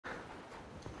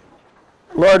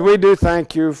Lord, we do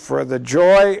thank you for the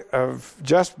joy of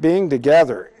just being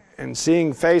together and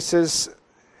seeing faces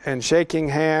and shaking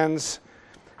hands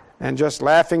and just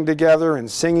laughing together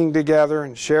and singing together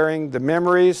and sharing the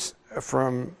memories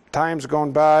from times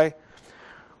gone by.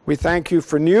 We thank you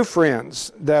for new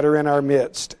friends that are in our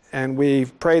midst, and we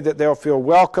pray that they'll feel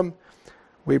welcome.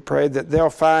 We pray that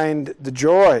they'll find the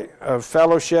joy of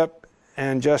fellowship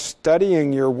and just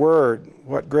studying your word.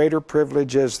 What greater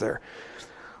privilege is there?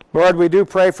 Lord, we do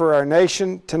pray for our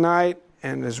nation tonight,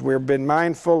 and as we've been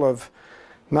mindful of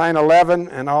 9/11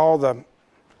 and all the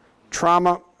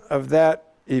trauma of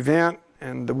that event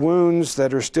and the wounds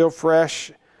that are still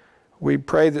fresh, we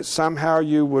pray that somehow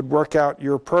you would work out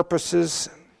your purposes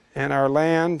in our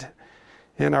land,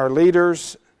 in our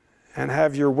leaders, and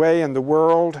have your way in the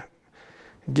world.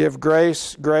 Give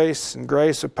grace, grace, and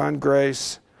grace upon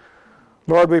grace.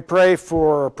 Lord, we pray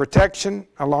for protection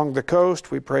along the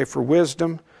coast. We pray for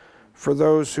wisdom for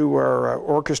those who are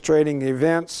orchestrating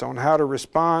events on how to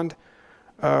respond.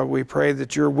 We pray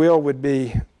that your will would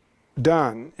be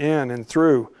done in and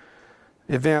through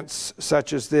events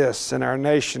such as this, and our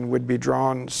nation would be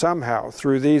drawn somehow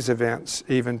through these events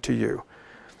even to you.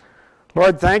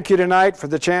 Lord, thank you tonight for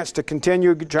the chance to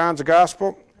continue John's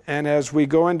Gospel, and as we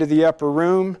go into the upper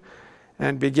room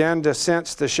and begin to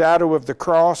sense the shadow of the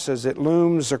cross as it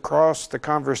looms across the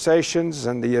conversations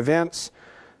and the events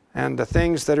and the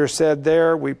things that are said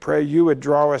there, we pray you would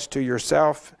draw us to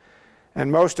yourself, and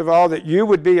most of all that you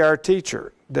would be our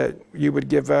teacher, that you would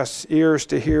give us ears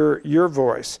to hear your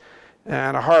voice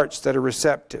and hearts that are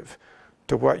receptive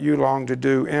to what you long to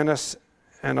do in us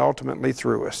and ultimately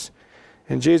through us.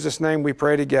 In Jesus' name we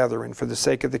pray together, and for the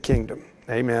sake of the kingdom.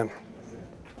 Amen.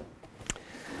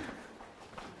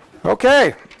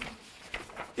 Okay.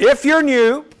 If you're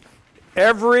new,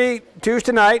 every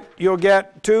Tuesday night you'll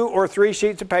get 2 or 3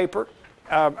 sheets of paper.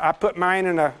 I put mine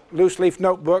in a loose leaf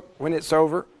notebook when it's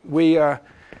over.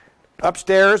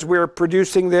 Upstairs we're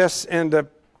producing this into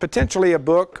potentially a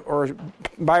book or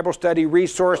Bible study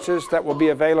resources that will be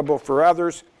available for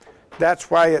others.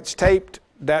 That's why it's taped.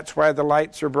 That's why the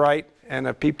lights are bright,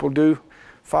 and people do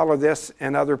follow this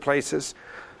in other places.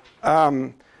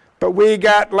 But we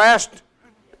got last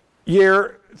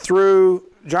year through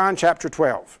John chapter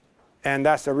 12, and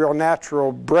that's a real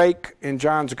natural break in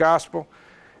John's Gospel.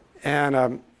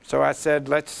 And so I said,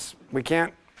 we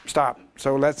can't stop,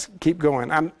 so let's keep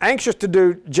going. I'm anxious to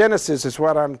do Genesis is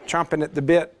what I'm chomping at the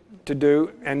bit to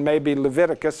do, and maybe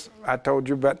Leviticus, I told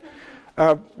you, but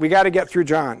we got to get through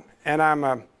John,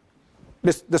 and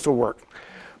this will work.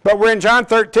 But we're in John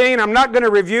 13. I'm not going to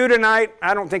review tonight.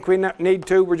 I don't think we need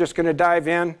to. We're just going to dive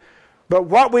in. But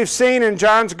what we've seen in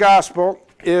John's Gospel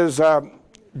is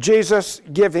Jesus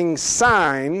giving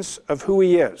signs of who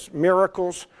he is,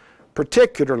 miracles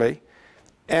particularly,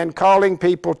 and calling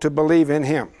people to believe in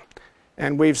him.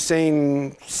 And we've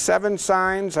seen 7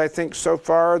 signs, I think, so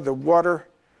far: the water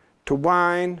to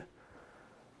wine,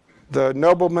 the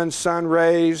nobleman's son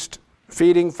raised,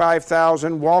 feeding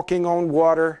 5,000, walking on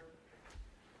water,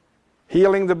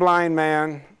 healing the blind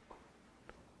man,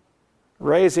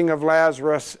 raising of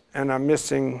Lazarus, and I'm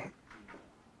missing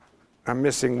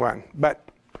one. But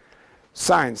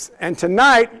signs. And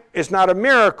tonight is not a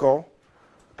miracle,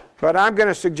 but I'm going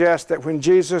to suggest that when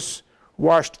Jesus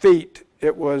washed feet,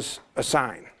 it was a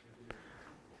sign,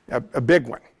 a big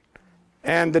one.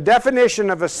 And the definition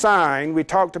of a sign, we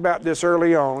talked about this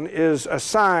early on, is a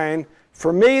sign.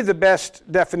 For me, the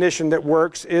best definition that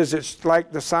works is it's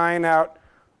like the sign out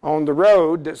on the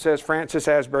road that says Francis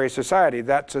Asbury Society.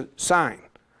 That's a sign.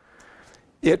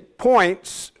 It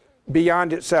points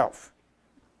beyond itself.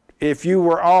 If you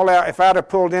were all out, if I'd have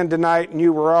pulled in tonight and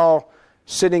you were all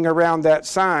sitting around that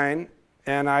sign,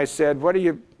 and I said, what are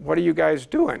you guys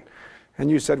doing? And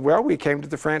you said, well, we came to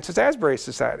the Francis Asbury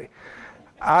Society.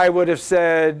 I would have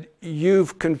said,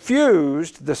 you've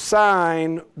confused the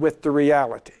sign with the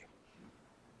reality.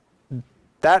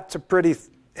 That's a pretty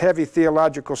heavy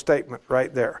theological statement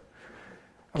right there.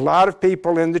 A lot of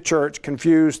people in the church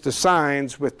confuse the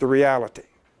signs with the reality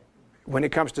when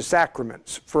it comes to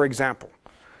sacraments, for example.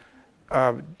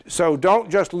 So don't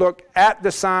just look at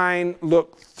the sign,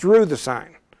 look through the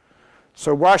sign.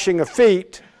 So washing of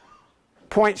feet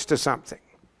points to something.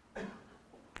 All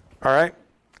right?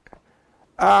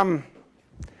 I'm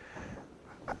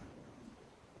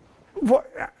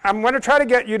going to try to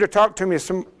get you to talk to me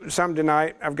some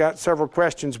tonight. I've got several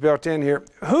questions built in here.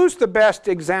 Who's the best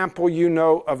example you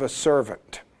know of a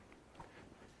servant?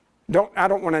 I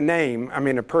don't want a name, I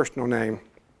mean a personal name.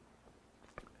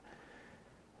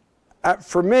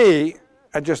 For me,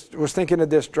 I just was thinking of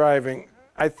this driving.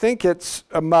 I think it's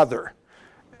a mother.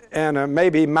 and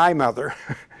maybe my mother.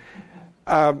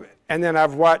 And then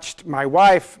I've watched my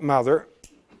wife mother.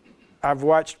 I've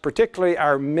watched particularly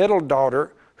our middle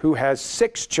daughter, who has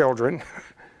 6 children,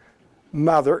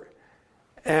 mother.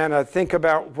 And I think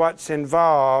about what's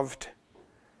involved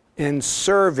in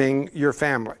serving your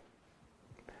family.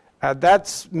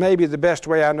 That's maybe the best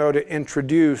way I know to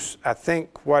introduce, I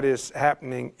think, what is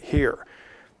happening here.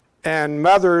 And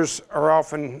mothers are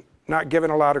often not given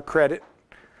a lot of credit.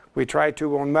 We try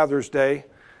to on Mother's Day,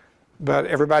 but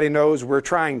everybody knows we're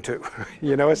trying to.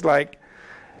 You know, it's like,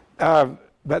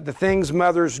 but the things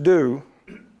mothers do,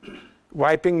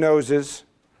 wiping noses,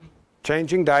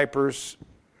 changing diapers,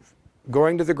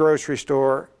 going to the grocery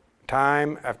store,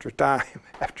 time after time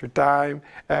after time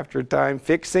after time,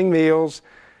 fixing meals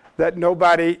that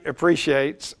nobody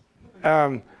appreciates.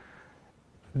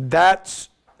 That's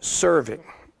serving,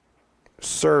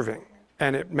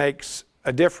 and it makes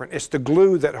a difference. It's the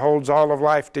glue that holds all of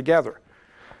life together.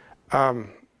 Let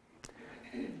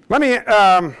me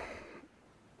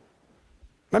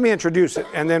introduce it,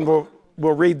 and then we'll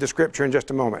read the scripture in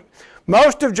just a moment.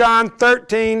 Most of John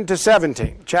 13 to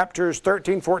 17, chapters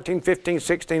 13, 14, 15,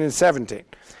 16, and 17,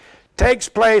 takes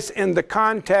place in the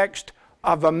context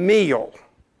of a meal.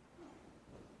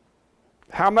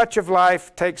 How much of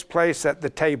life takes place at the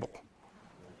table?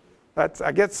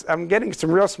 I guess I'm getting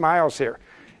some real smiles here.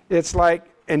 It's like,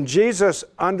 and Jesus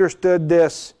understood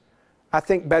this, I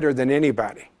think, better than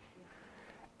anybody.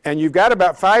 And you've got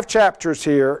about 5 chapters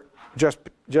here, just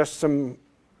some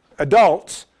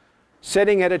adults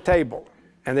sitting at a table,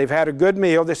 and they've had a good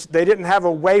meal. They didn't have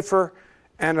a wafer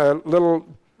and a little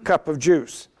cup of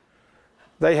juice.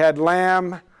 They had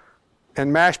lamb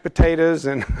and mashed potatoes,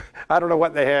 and I don't know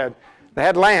what they had. They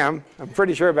had lamb, I'm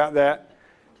pretty sure about that,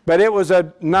 but it was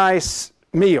a nice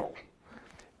meal.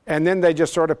 And then they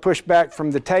just sort of push back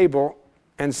from the table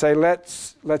and say,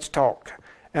 let's talk.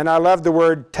 And I love the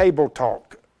word table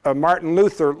talk. Martin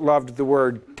Luther loved the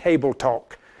word table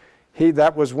talk.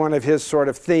 That was one of his sort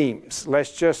of themes.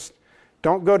 Let's just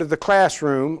don't go to the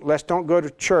classroom. Let's don't go to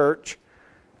church.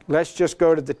 Let's just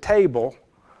go to the table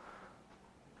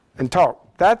and talk.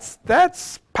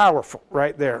 That's powerful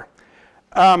right there.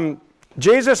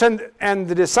 Jesus and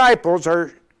the disciples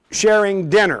are sharing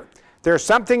dinner. There's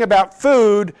something about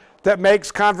food that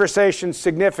makes conversation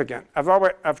significant.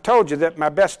 I've told you that my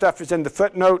best stuff is in the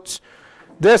footnotes.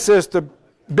 This is the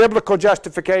biblical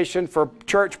justification for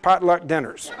church potluck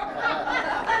dinners.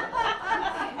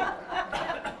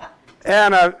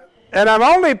 And I'm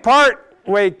only part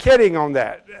way kidding on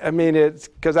that. I mean, it's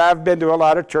because I've been to a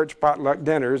lot of church potluck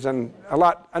dinners, and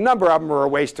a number of them are a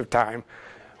waste of time.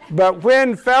 But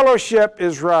when fellowship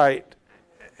is right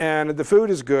and the food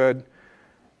is good,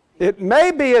 it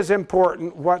may be as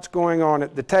important what's going on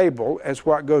at the table as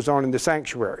what goes on in the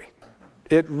sanctuary.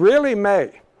 It really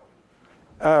may.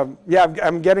 Yeah,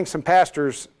 I'm getting some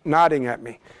pastors nodding at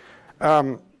me.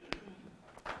 The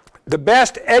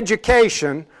best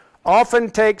education often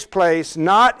takes place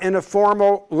not in a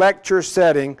formal lecture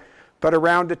setting, but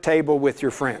around a table with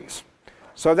your friends.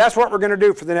 So that's what we're going to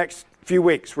do for the next few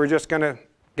weeks. We're just going to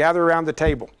gather around the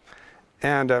table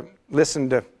and listen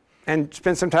to, and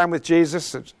spend some time with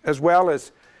Jesus, as well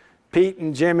as Pete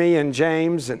and Jimmy and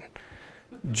James and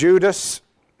Judas.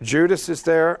 Judas is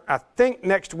there. I think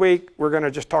next week we're going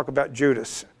to just talk about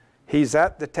Judas. He's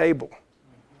at the table.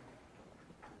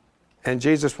 And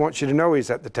Jesus wants you to know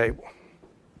he's at the table.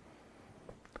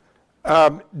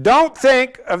 Don't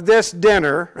think of this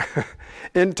dinner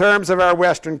in terms of our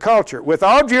Western culture. With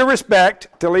all due respect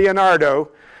to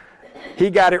Leonardo, he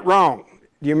got it wrong.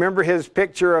 Do you remember his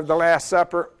picture of the Last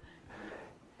Supper?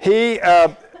 He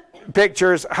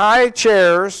pictures high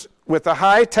chairs with a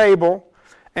high table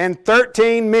and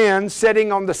 13 men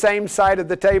sitting on the same side of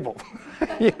the table.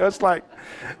 You know, it's like,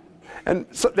 and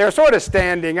so they're sort of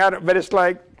standing out, but it's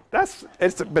like,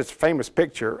 it's a famous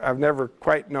picture. I've never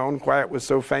quite known why it was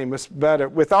so famous,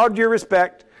 but with all due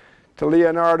respect to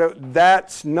Leonardo,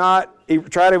 that's not,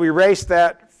 try to erase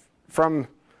that from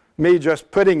me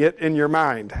just putting it in your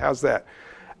mind. How's that?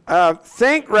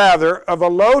 Think rather of a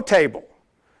low table,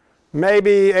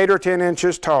 maybe 8 or 10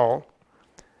 inches tall,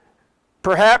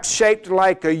 perhaps shaped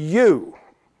like a U.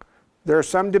 There's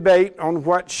some debate on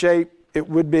what shape it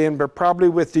would be in, but probably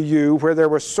with the U, where there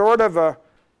was sort of a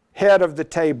head of the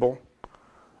table.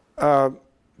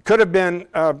 Could have been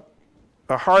a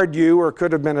hard U or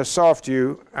could have been a soft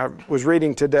U. I was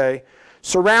reading today.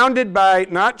 Surrounded by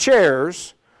not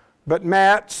chairs, but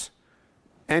mats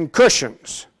and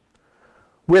cushions,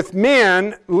 with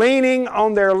men leaning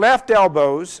on their left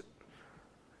elbows,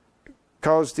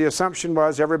 because the assumption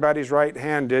was everybody's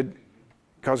right-handed,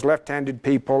 because left-handed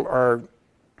people are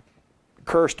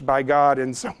cursed by God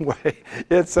in some way.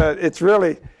 It's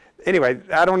really, anyway,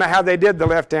 I don't know how they did the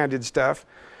left-handed stuff.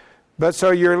 But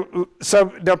so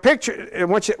the picture,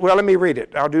 well, let me read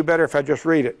it. I'll do better if I just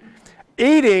read it.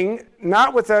 Eating,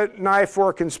 not with a knife,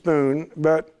 fork, and spoon,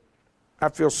 but I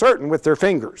feel certain with their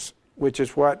fingers, which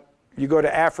is what you go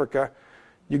to Africa,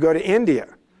 you go to India.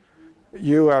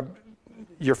 Your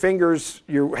fingers,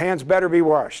 your hands better be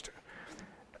washed.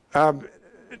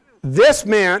 This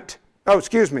meant,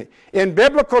 in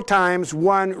biblical times,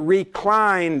 one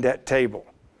reclined at table.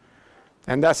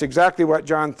 And that's exactly what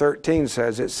John 13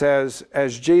 says. It says,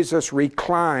 as Jesus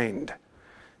reclined.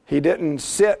 He didn't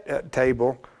sit at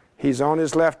table. He's on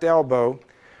his left elbow,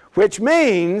 which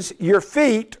means your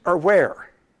feet are where?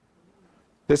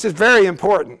 This is very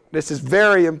important. This is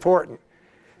very important.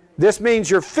 This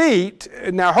means your feet,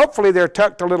 now hopefully they're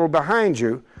tucked a little behind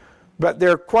you, but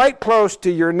they're quite close to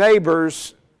your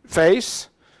neighbor's face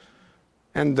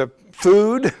and the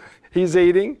food he's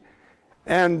eating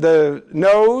and the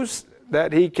nose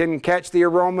that he can catch the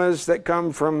aromas that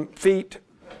come from feet.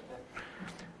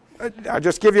 I'll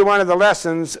just give you one of the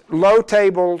lessons. Low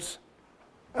tables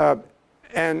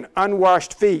and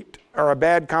unwashed feet are a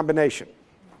bad combination.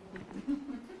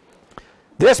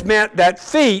 This meant that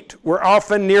feet were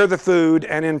often near the food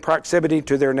and in proximity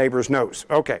to their neighbor's nose.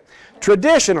 Okay.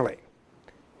 Traditionally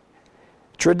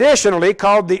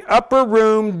called the Upper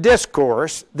Room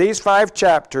Discourse, these 5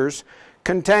 chapters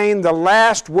contain the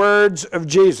last words of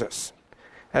Jesus.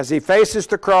 As he faces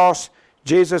the cross,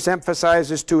 Jesus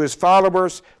emphasizes to his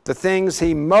followers the things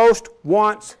he most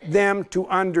wants them to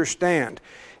understand.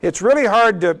 It's really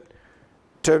hard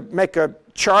to make a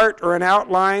chart or an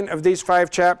outline of these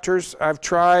 5 chapters. I've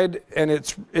tried, and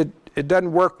it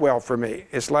doesn't work well for me.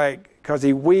 It's like, because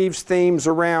he weaves themes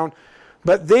around.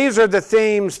 But these are the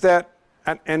themes that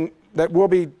we'll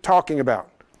be talking about.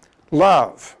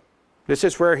 Love. This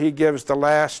is where he gives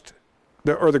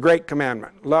the great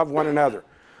commandment. Love one another.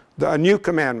 A new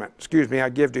commandment, I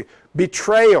give to you.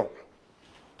 Betrayal.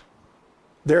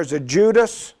 There's a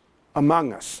Judas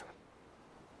among us.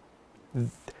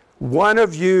 One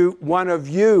of you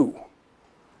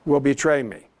will betray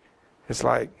me. It's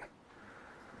like,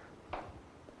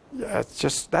 yeah,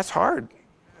 that's hard.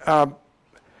 The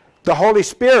Holy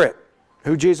Spirit,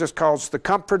 who Jesus calls the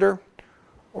Comforter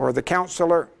or the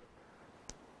Counselor,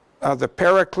 the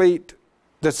Paraclete,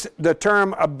 the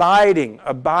term abiding,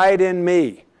 abide in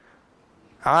me.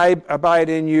 I abide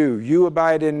in you, you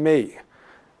abide in me,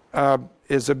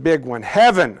 is a big one.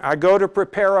 Heaven, I go to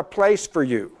prepare a place for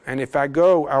you, and if I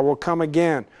go, I will come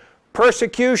again.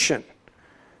 Persecution,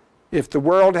 if the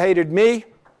world hated me,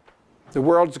 the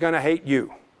world's going to hate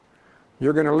you.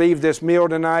 You're going to leave this meal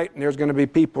tonight, and there's going to be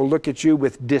people look at you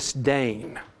with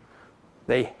disdain.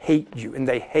 They hate you, and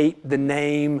they hate the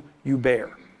name you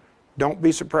bear. Don't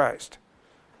be surprised.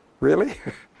 Really?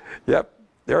 Yep.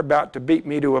 They're about to beat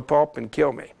me to a pulp and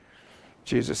kill me,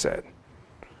 Jesus said.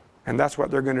 And that's what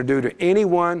they're going to do to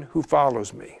anyone who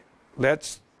follows me.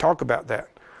 Let's talk about that.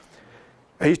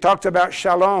 He talks about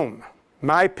shalom.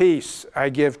 My peace I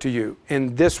give to you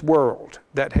in this world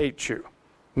that hates you.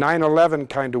 9/11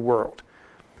 kind of world.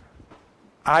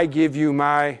 I give you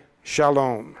my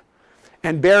shalom.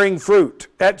 And bearing fruit,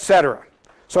 etc.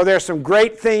 So there's some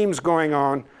great themes going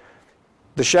on.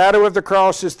 The shadow of the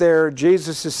cross is there.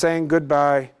 Jesus is saying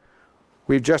goodbye.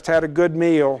 We've just had a good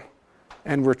meal,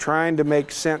 and we're trying to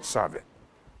make sense of it.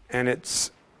 And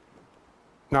it's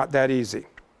not that easy.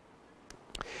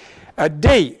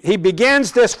 D, he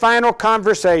begins this final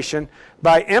conversation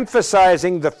by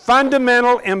emphasizing the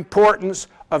fundamental importance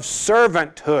of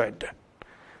servanthood.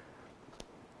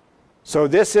 So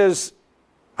this is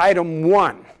item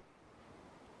 1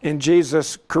 in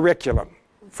Jesus' curriculum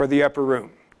for the upper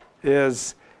room.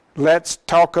 Is let's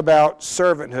talk about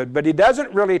servanthood. But he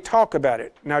doesn't really talk about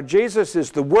it. Now, Jesus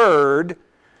is the Word,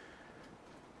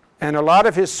 and a lot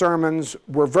of his sermons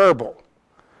were verbal.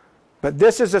 But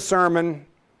this is a sermon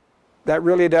that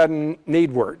really doesn't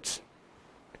need words.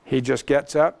 He just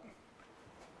gets up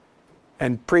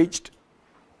and preached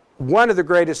one of the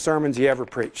greatest sermons he ever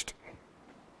preached.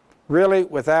 Really,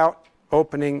 without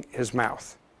opening his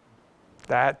mouth.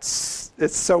 It's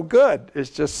so good. It's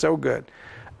just so good.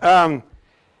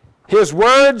 His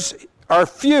words are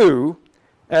few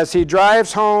as he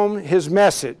drives home his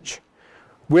message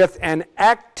with an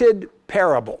acted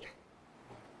parable.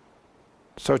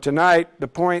 So tonight, the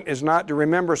point is not to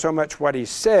remember so much what he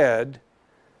said,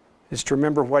 is to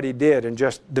remember what he did, and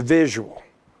just the visual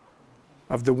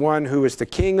of the one who is the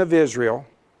King of Israel,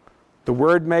 the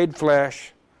Word made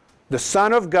flesh, the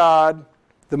Son of God,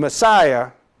 the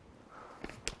Messiah,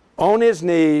 on his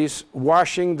knees,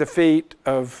 washing the feet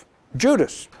of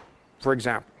Judas, for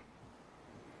example.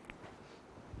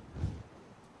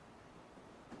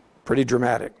 Pretty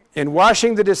dramatic. In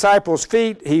washing the disciples'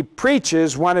 feet, he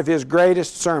preaches one of his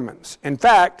greatest sermons. In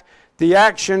fact, the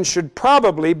action should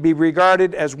probably be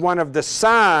regarded as one of the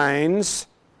signs,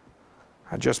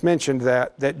 I just mentioned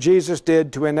that Jesus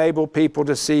did to enable people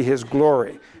to see his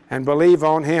glory and believe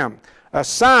on him. A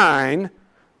sign,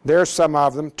 there's some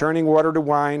of them, turning water to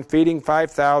wine, feeding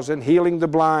 5,000, healing the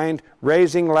blind,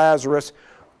 raising Lazarus,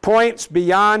 points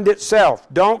beyond itself.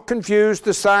 Don't confuse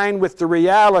the sign with the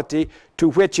reality to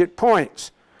which it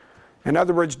points. In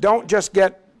other words, don't just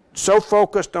get so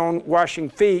focused on washing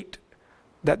feet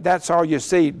that that's all you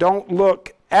see. Don't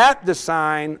look at the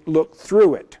sign, look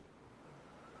through it.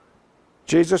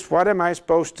 Jesus, what am I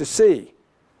supposed to see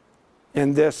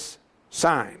in this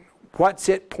sign? What's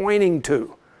it pointing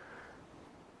to?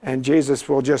 And Jesus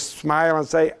will just smile and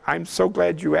say, I'm so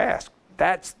glad you asked.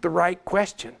 That's the right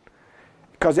question.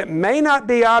 Because it may not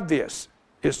be obvious.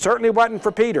 It certainly wasn't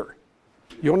for Peter.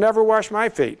 You'll never wash my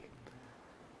feet.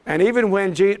 And even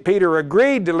when Peter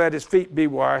agreed to let his feet be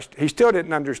washed, he still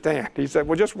didn't understand. He said,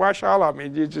 well, just wash all of me.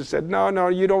 And Jesus said, no,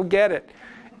 you don't get it.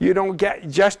 You don't get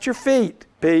just your feet,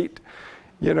 Pete.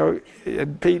 You know,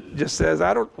 and Pete just says,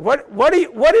 what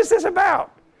is this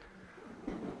about?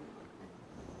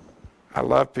 I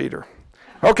love Peter.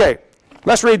 Okay,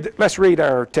 let's read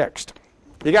our text.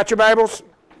 You got your Bibles?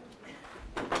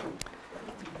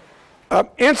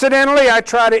 Incidentally, I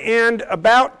try to end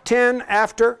about 10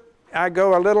 after. I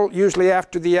go a little, usually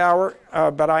after the hour,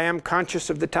 but I am conscious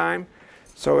of the time.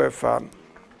 So if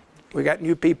we got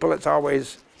new people, it's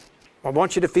always, I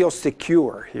want you to feel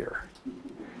secure here.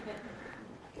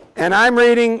 And I'm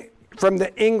reading from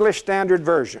the English Standard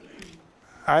Version.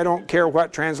 I don't care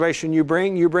what translation you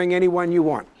bring any one you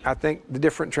want. I think the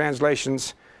different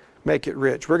translations make it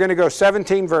rich. We're going to go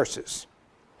 17 verses.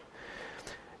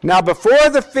 Now before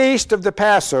the feast of the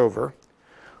Passover,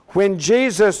 when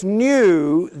Jesus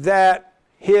knew that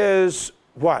his,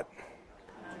 what?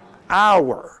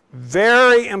 Hour.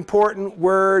 Very important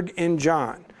word in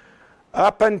John.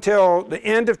 Up until the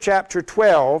end of chapter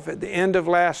 12, at the end of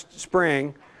last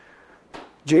spring,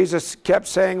 Jesus kept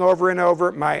saying over and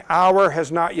over, my hour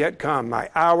has not yet come, my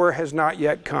hour has not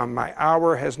yet come, my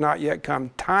hour has not yet come.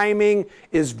 Timing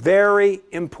is very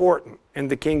important in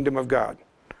the kingdom of God.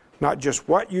 Not just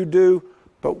what you do,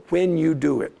 but when you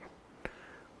do it.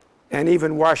 And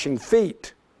even washing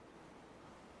feet.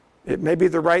 It may be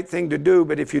the right thing to do,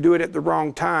 but if you do it at the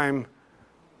wrong time,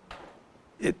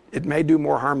 it may do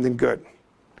more harm than good.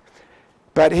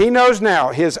 But he knows now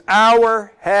his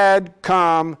hour had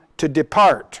come to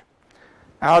depart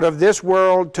out of this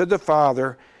world to the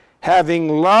Father, having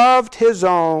loved his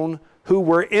own who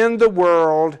were in the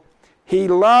world. He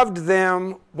loved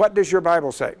them. What does your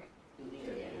Bible say?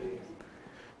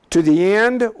 To the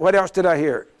end. What else did I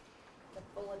hear?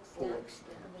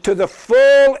 To the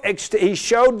full extent. He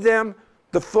showed them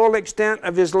the full extent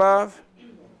of his love.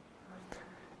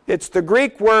 It's the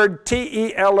Greek word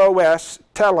telos,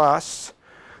 telos.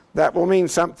 That will mean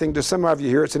something to some of you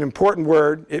here. It's an important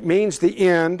word. It means the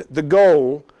end, the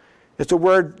goal. It's a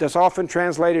word that's often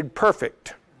translated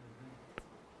perfect.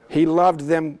 He loved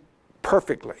them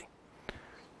perfectly.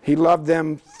 He loved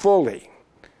them fully.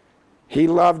 He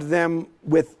loved them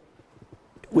with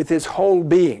his whole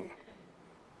being,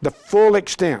 the full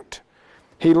extent.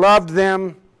 He loved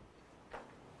them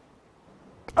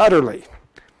utterly.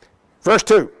 Verse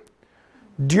 2.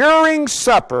 During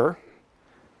supper,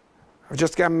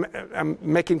 I'm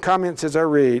making comments as I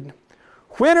read.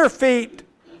 When are feet,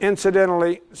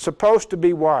 incidentally, supposed to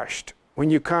be washed when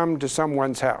you come to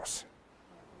someone's house?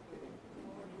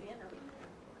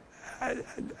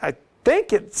 I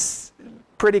think it's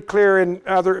pretty clear in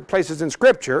other places in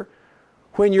Scripture.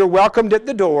 When you're welcomed at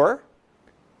the door,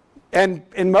 and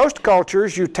in most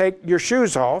cultures you take your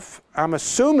shoes off. I'm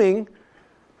assuming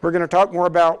we're going to talk more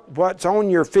about what's on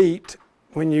your feet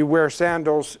when you wear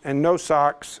sandals and no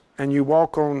socks and you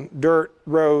walk on dirt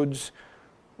roads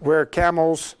where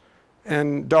camels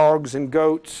and dogs and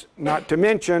goats, not to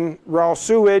mention raw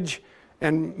sewage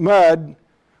and mud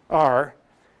are.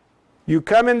 You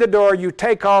come in the door, you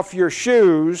take off your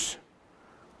shoes,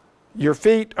 your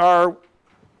feet are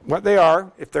what they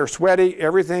are. If they're sweaty,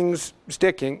 everything's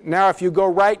sticking. Now if you go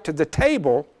right to the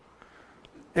table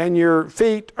and your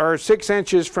feet are 6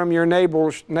 inches from your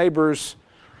neighbor's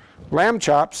lamb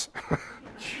chops,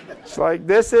 it's like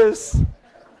this is...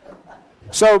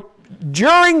 So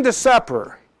during the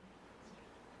supper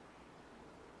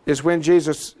is when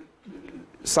Jesus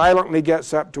silently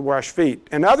gets up to wash feet.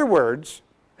 In other words,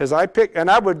 it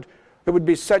would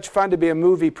be such fun to be a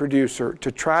movie producer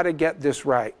to try to get this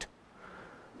right.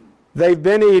 They've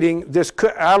been eating this.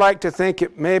 I like to think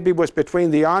it maybe was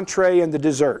between the entree and the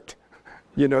dessert.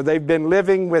 You know, they've been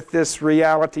living with this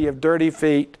reality of dirty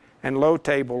feet and low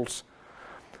tables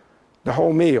the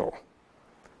whole meal.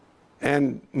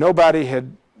 And nobody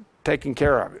had taken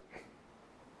care of it.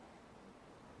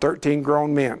 13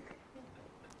 grown men.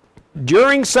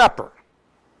 During supper,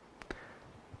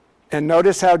 and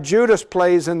notice how Judas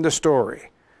plays in the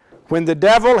story. When the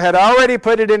devil had already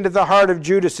put it into the heart of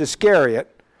Judas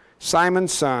Iscariot,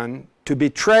 Simon's son, to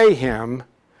betray him,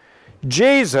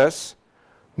 Jesus,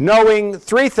 knowing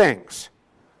three things.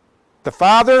 The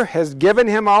Father has given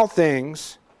him all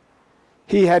things.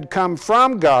 He had come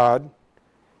from God.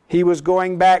 He was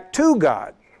going back to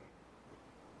God.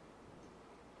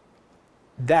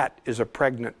 That is a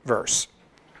pregnant verse.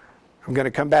 I'm going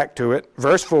to come back to it.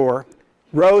 Verse 4,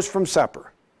 rose from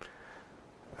supper.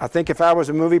 I think if I was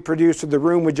a movie producer, the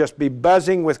room would just be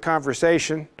buzzing with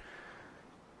conversation.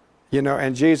 You know,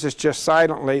 and Jesus just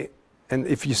silently, and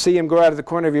if you see him go out of the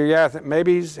corner of your eye,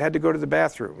 maybe he's had to go to the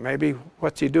bathroom. Maybe,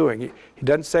 what's he doing? He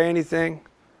doesn't say anything.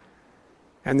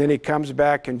 And then he comes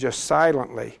back and just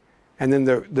silently. And then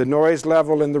the noise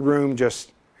level in the room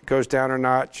just goes down a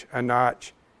notch.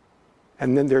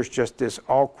 And then there's just this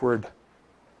awkward,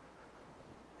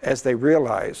 as they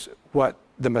realize what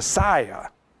the Messiah,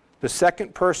 the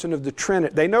second person of the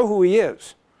Trinity, they know who he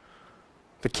is,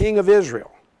 the King of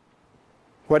Israel,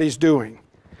 what he's doing.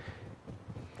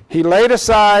 He laid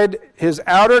aside his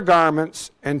outer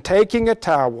garments and taking a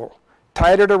towel,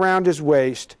 tied it around his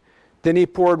waist. Then he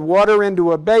poured water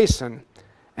into a basin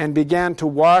and began to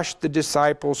wash the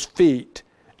disciples' feet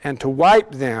and to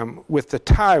wipe them with the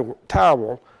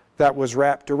towel that was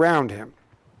wrapped around him.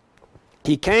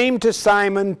 He came to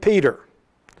Simon Peter,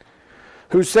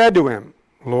 who said to him,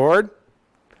 Lord,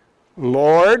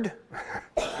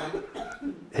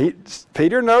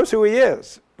 Peter knows who he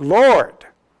is. Lord,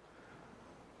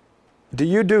 do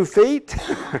you do feet?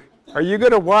 Are you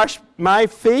going to wash my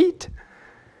feet?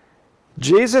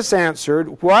 Jesus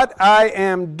answered, what I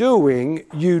am doing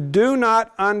you do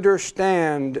not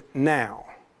understand now,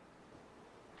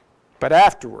 but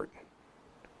afterward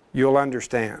you'll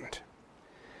understand.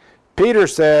 Peter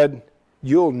said,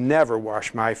 you'll never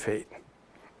wash my feet.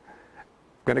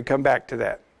 I'm going to come back to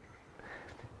that.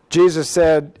 Jesus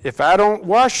said, if I don't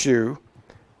wash you,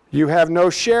 you have no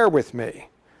share with me.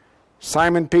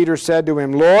 Simon Peter said to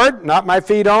him, Lord, not my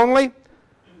feet only,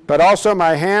 but also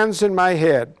my hands and my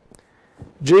head.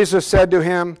 Jesus said to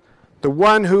him, the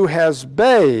one who has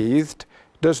bathed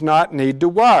does not need to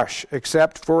wash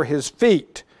except for his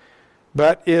feet,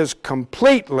 but is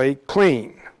completely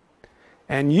clean.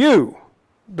 And you,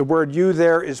 the word you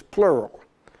there is plural,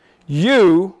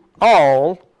 you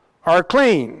all are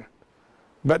clean,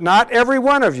 but not every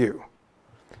one of you.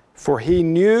 For he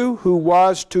knew who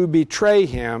was to betray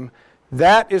him.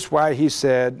 That is why he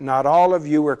said, not all of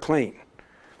you are clean.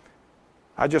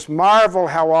 I just marvel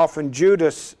how often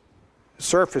Judas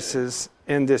surfaces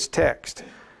in this text.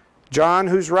 John,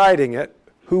 who's writing it,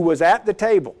 who was at the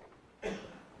table,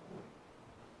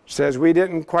 says we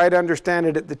didn't quite understand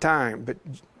it at the time, but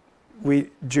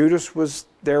Judas was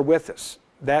there with us.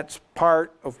 That's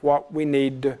part of what we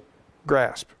need to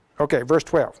grasp. Okay, verse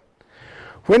 12.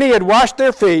 When he had washed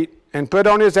their feet and put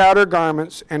on his outer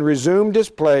garments and resumed his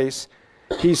place,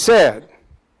 he said,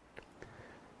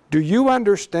 do you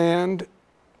understand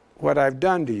what I've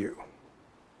done to you?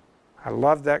 I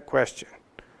love that question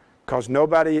because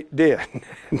nobody did.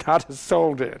 Not a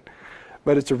soul did.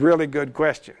 But it's a really good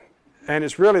question. And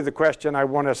it's really the question I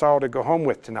want us all to go home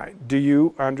with tonight. Do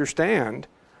you understand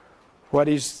what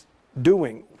he's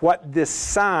doing? What this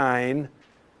sign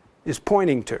is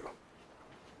pointing to?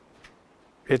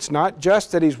 It's not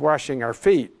just that he's washing our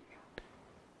feet.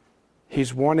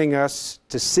 He's wanting us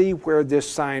to see where this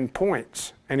sign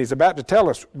points. And he's about to tell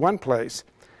us one place.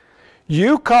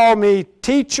 You call me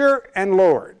teacher and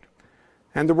Lord.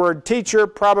 And the word teacher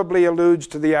probably alludes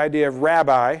to the idea of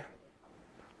rabbi.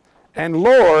 And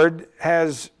Lord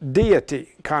has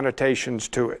deity connotations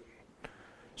to it.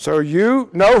 So you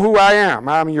know who I am.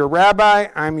 I'm your rabbi,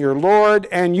 I'm your Lord,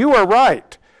 and you are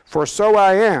right, for so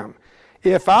I am.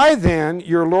 If I then,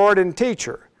 your Lord and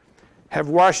teacher, have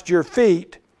washed your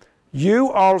feet,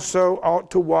 you also ought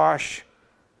to wash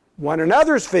one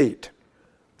another's feet.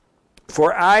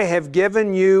 For I have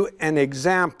given you an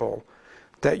example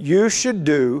that you should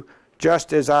do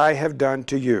just as I have done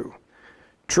to you.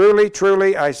 Truly,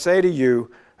 truly, I say to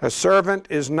you, a servant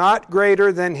is not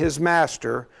greater than his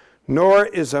master, nor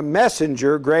is a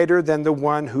messenger greater than the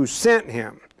one who sent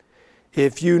him.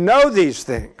 If you know these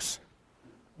things,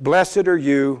 blessed are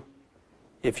you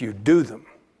if you do them.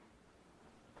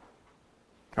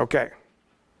 Okay.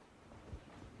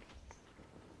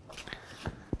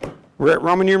 We're at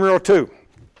Roman numeral 2.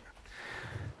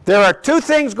 There are two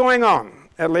things going on,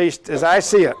 at least as I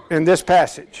see it, in this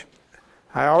passage.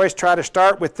 I always try to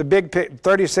start with the big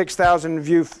 36,000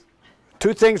 view.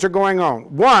 Two things are going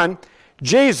on. One,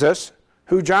 Jesus,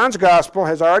 who John's Gospel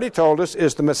has already told us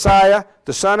is the Messiah,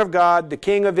 the Son of God, the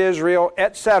King of Israel,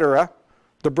 etc.,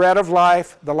 the bread of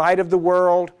life, the light of the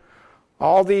world,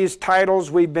 all these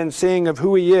titles we've been seeing of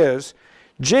who he is.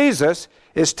 Jesus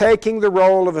is taking the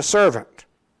role of a servant.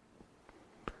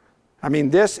 I mean,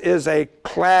 this is a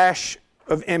clash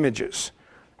of images.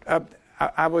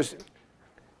 I was,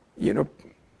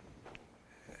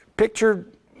 picture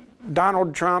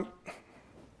Donald Trump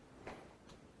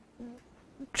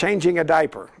changing a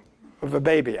diaper of a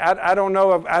baby. I don't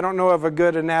know of a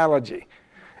good analogy.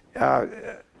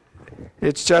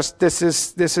 It's just this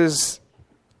is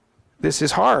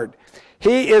hard.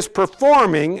 He is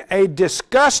performing a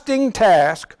disgusting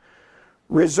task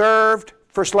reserved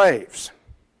for slaves.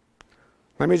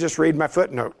 Let me just read my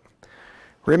footnote.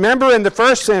 Remember, in the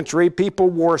first century, people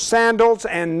wore sandals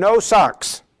and no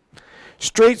socks.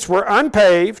 Streets were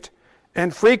unpaved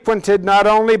and frequented not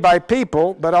only by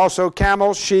people, but also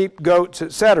camels, sheep, goats,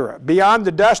 etc. Beyond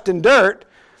the dust and dirt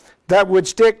that would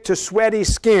stick to sweaty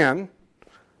skin,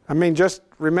 I mean, just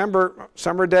remember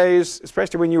summer days,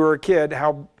 especially when you were a kid,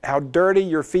 how dirty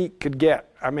your feet could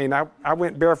get. I mean, I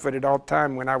went barefooted all the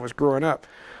time when I was growing up.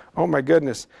 Oh my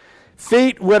goodness.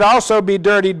 Feet would also be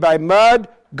dirtied by mud,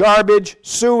 garbage,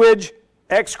 sewage,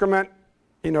 excrement,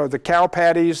 the cow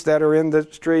patties that are in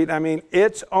the street. I mean,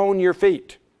 it's on your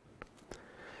feet.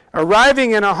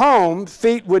 Arriving in a home,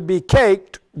 feet would be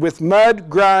caked with mud,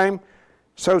 grime,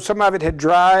 so some of it had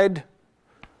dried.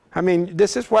 I mean,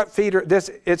 this is what feet are.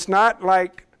 It's not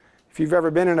like if you've ever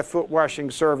been in a foot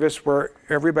washing service where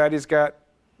everybody's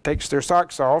takes their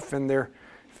socks off and their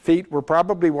feet were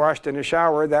probably washed in a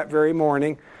shower that very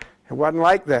morning. It wasn't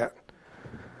like that.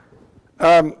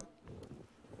 And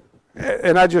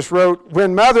I just wrote,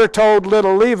 when Mother told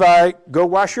little Levi, go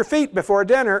wash your feet before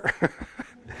dinner,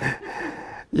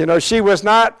 she was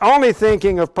not only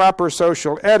thinking of proper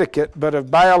social etiquette, but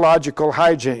of biological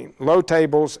hygiene. Low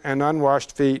tables and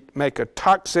unwashed feet make a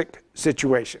toxic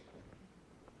situation.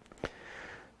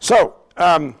 So,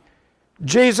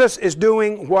 Jesus is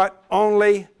doing what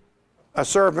only a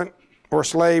servant or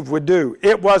slave would do.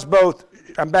 It was both,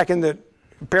 I'm back in the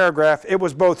paragraph, it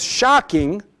was both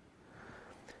shocking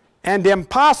and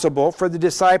impossible for the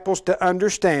disciples to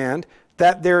understand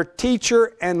that their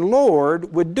teacher and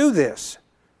Lord would do this.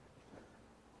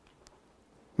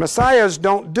 Messiahs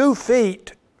don't do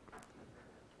feet.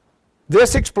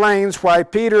 This explains why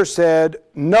Peter said,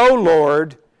 "No,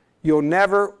 Lord, you'll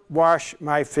never wash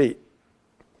my feet."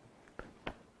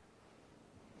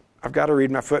 I've got to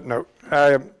read my footnote.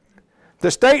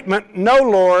 The statement, "No,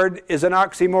 Lord," is an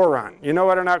oxymoron. You know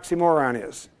what an oxymoron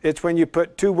is? It's when you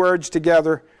put two words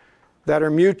together that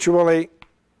are mutually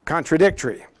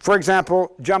contradictory. For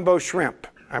example, jumbo shrimp.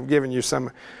 I'm giving you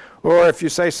some. Or if you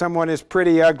say someone is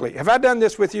pretty ugly. Have I done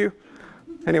this with you?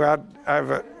 Anyway,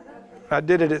 I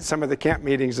did it at some of the camp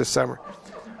meetings this summer.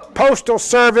 Postal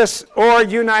Service or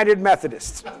United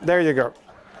Methodists. There you go.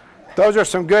 Those are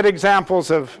some good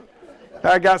examples of,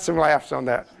 I got some laughs on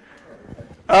that.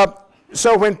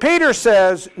 So when Peter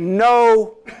says,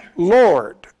 "No,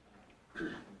 Lord,"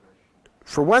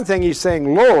 for one thing he's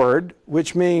saying Lord,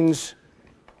 which means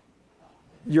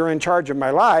you're in charge of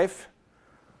my life.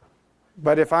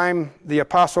 But if I'm the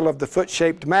apostle of the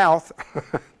foot-shaped mouth,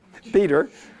 Peter,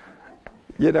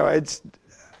 it's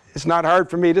not hard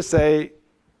for me to say,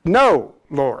 "No,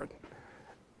 Lord."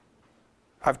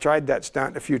 I've tried that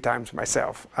stunt a few times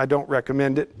myself. I don't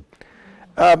recommend it.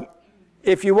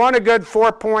 If you want a good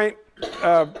 4-point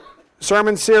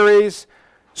sermon series,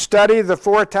 study the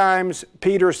 4 times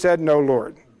Peter said, "No,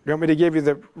 Lord." You want me to give you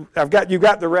you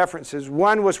got the references.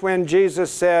 One was when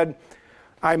Jesus said,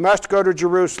 "I must go to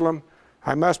Jerusalem.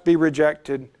 I must be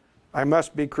rejected. I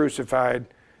must be crucified."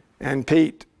 And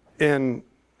Pete in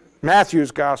Matthew's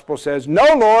gospel says, "No,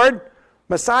 Lord,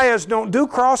 Messiahs don't do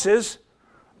crosses.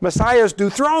 Messiahs do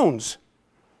thrones.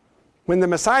 When the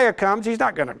Messiah comes, he's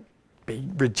not going to be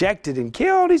rejected and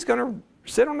killed. He's going to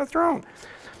sit on the throne."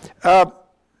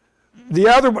 The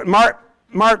other one,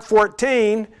 Mark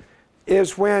 14,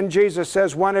 is when Jesus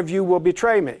says, "One of you will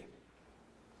betray me."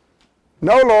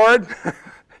 "No, Lord,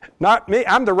 not me.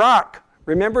 I'm the rock.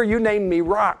 Remember, you named me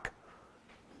Rock."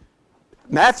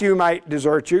 Matthew might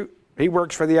desert you. He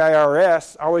works for the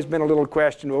IRS. Always been a little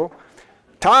questionable.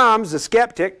 Tom's a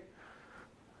skeptic.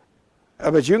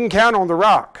 But you can count on the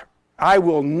rock. I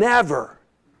will never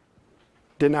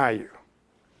deny you.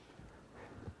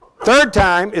 Third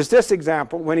time is this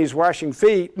example when he's washing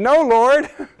feet. No, Lord.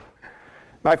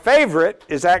 My favorite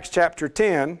is Acts chapter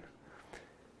 10,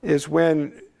 is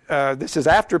when, this is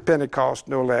after Pentecost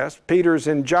no less, Peter's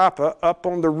in Joppa up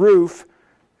on the roof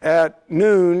at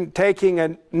noon taking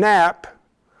a nap,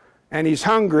 and he's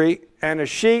hungry, and a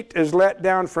sheet is let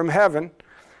down from heaven,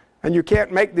 and you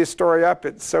can't make this story up,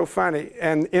 it's so funny.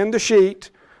 And in the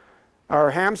sheet are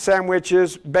ham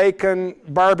sandwiches, bacon,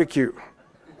 barbecue,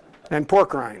 and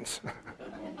pork rinds.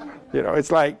 You know,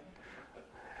 it's like,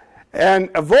 and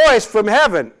a voice from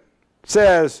heaven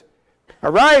says,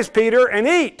 "Arise, Peter, and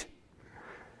eat."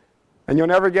 And you'll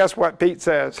never guess what Pete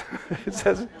says. He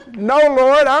says, "No,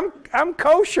 Lord, I'm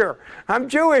kosher. I'm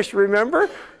Jewish, remember?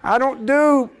 I don't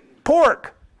do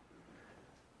pork."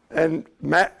 And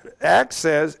Acts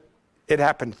says it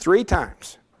happened 3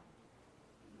 times.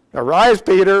 "Arise,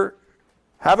 Peter,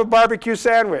 have a barbecue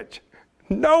sandwich."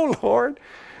 "No, Lord."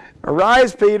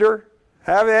 "Arise, Peter,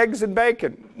 have eggs and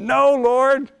bacon." "No,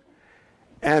 Lord."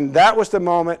 And that was the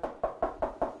moment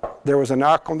there was a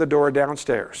knock on the door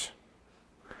downstairs.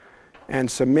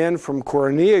 And some men from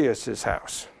Cornelius'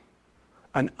 house,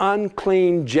 an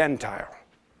unclean Gentile,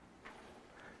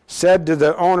 said to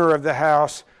the owner of the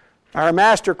house, "Our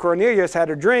master Cornelius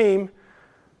had a dream,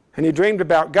 and he dreamed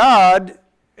about God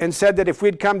and said that if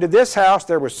we'd come to this house,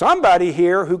 there was somebody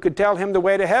here who could tell him the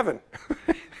way to heaven."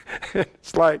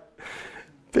 It's like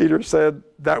Peter said,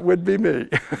 that would be me.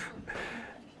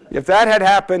 If that had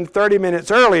happened 30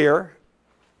 minutes earlier,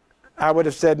 I would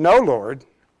have said, "No, Lord,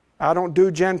 I don't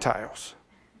do Gentiles."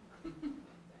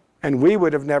 And we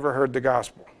would have never heard the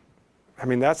gospel. I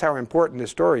mean, that's how important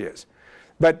this story is.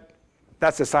 But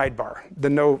that's a sidebar.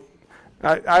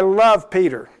 I love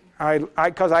Peter,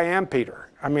 because I am Peter.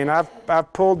 I mean,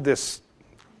 I've pulled this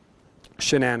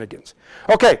shenanigans.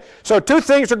 Okay, so 2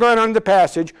 things are going on in the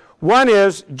passage. One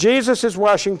is Jesus is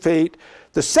washing feet.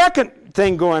 The second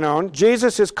thing going on,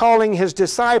 Jesus is calling his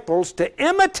disciples to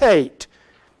imitate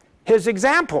his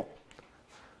example.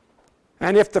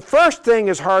 And if the first thing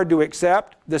is hard to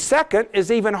accept, the second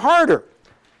is even harder.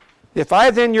 "If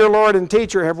I then, your Lord and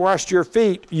teacher, have washed your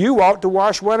feet, you ought to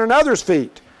wash one another's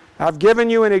feet. I've given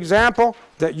you an example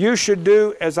that you should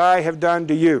do as I have done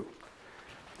to you."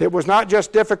 It was not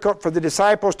just difficult for the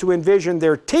disciples to envision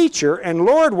their teacher and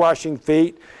Lord washing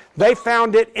feet. They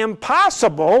found it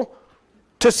impossible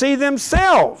to see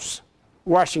themselves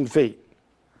washing feet.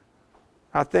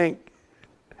 I think,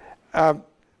 well,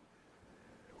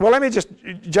 let me just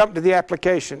jump to the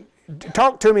application.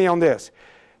 Talk to me on this.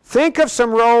 Think of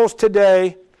some roles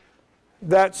today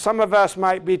that some of us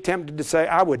might be tempted to say,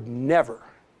 "I would never.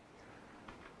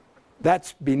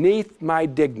 That's beneath my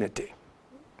dignity."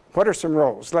 What are some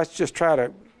roles? Let's just try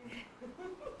to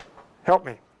help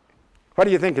me. What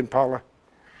are you thinking, Paula?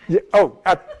 Oh,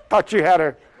 I thought you had a...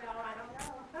 No, I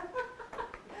don't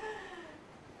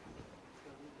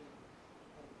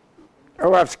know.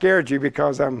 Oh, I've scared you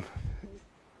because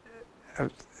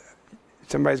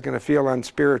somebody's going to feel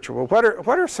unspiritual. What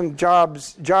are some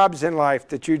jobs in life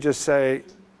that you just say,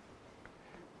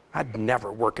 "I'd never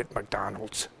work at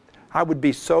McDonald's. I would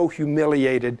be so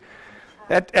humiliated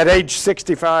at age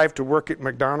 65 to work at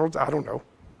McDonald's." I don't know.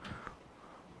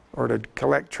 Or to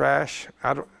collect trash.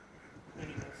 I don't.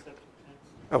 Cleaning out septic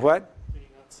tanks. A what? Cleaning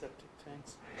out septic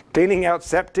tanks. Cleaning out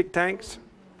septic tanks?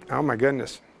 Oh my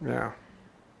goodness, yeah.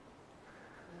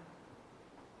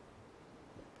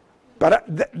 But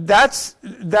that's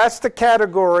the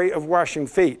category of washing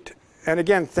feet. And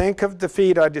again, think of the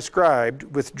feet I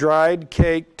described with dried,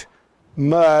 caked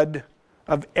mud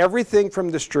of everything from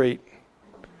the street.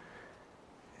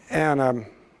 And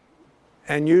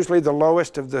usually the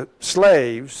lowest of the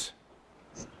slaves.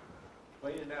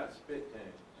 Cleaning out spit tanks.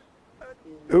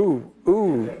 Ooh.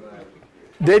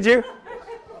 Did you?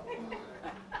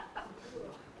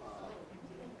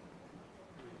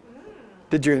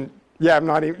 Did you? Yeah, I'm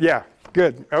not even, yeah,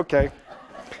 good, okay.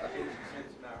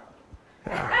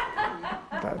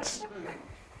 That's.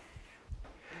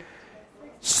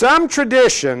 Some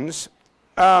traditions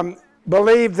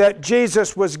believe that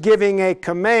Jesus was giving a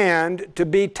command to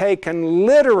be taken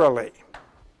literally.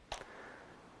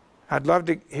 I'd love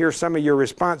to hear some of your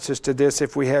responses to this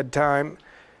if we had time.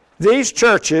 These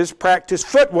churches practice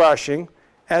foot washing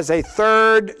as a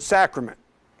third sacrament,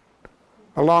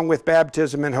 along with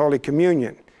baptism and Holy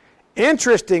Communion.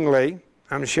 Interestingly,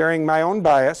 I'm sharing my own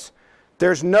bias,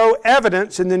 there's no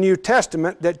evidence in the New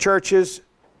Testament that churches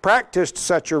practiced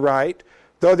such a rite,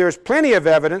 though there's plenty of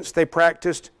evidence they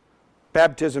practiced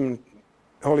baptism and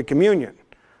Holy Communion.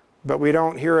 But we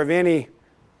don't hear of any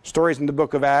stories in the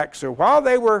book of Acts or while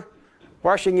they were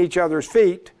washing each other's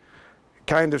feet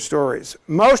kind of stories.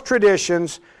 Most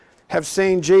traditions have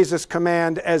seen Jesus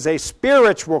command as a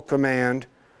spiritual command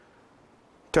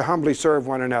to humbly serve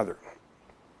one another.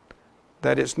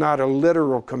 That it's not a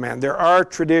literal command. There are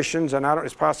traditions, and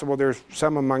it's possible there's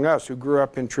some among us who grew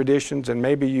up in traditions, and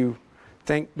maybe you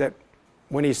think that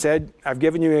when he said, I've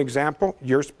given you an example,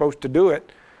 you're supposed to do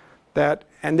it.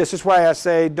 And this is why I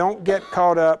say, don't get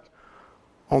caught up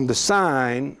on the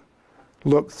sign.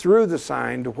 Look through the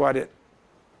sign to what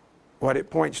it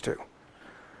points to.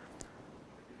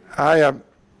 I'm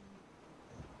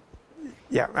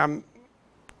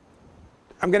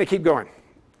going to keep going.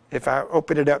 If I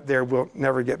open it up there, we'll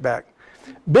never get back.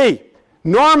 B,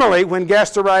 normally when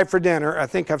guests arrive for dinner, I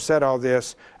think I've said all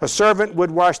this, a servant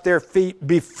would wash their feet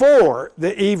before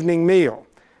the evening meal.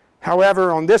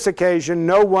 However, on this occasion,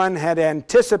 no one had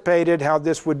anticipated how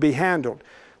this would be handled.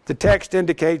 The text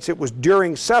indicates it was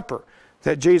during supper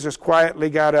that Jesus quietly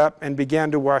got up and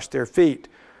began to wash their feet.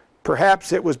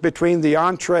 Perhaps it was between the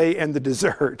entree and the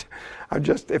dessert.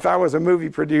 If I was a movie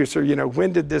producer,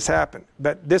 when did this happen?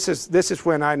 But this is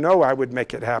when I know I would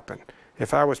make it happen,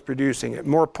 if I was producing it.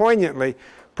 More poignantly,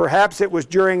 perhaps it was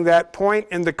during that point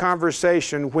in the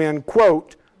conversation when,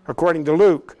 quote, according to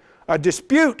Luke, a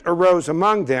dispute arose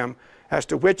among them as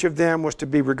to which of them was to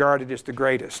be regarded as the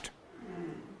greatest.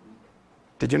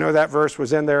 Did you know that verse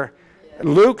was in there? Yeah.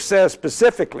 Luke says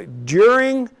specifically,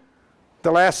 during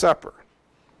the Last Supper,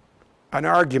 an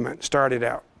argument started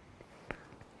out.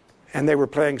 And they were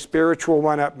playing spiritual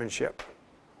one-upmanship.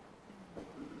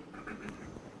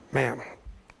 Man.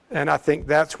 And I think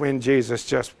that's when Jesus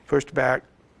just pushed back,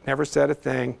 never said a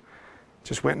thing,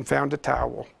 just went and found a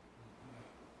towel.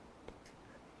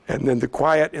 And then the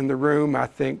quiet in the room, I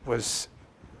think, was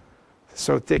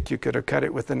so thick you could have cut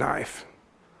it with a knife,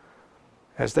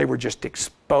 as they were just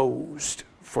exposed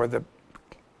for the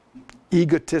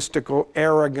egotistical,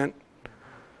 arrogant.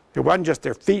 It wasn't just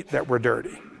their feet that were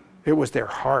dirty. It was their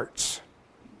hearts.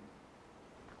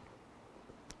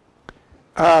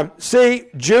 C,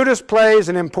 Judas plays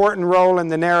an important role in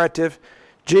the narrative.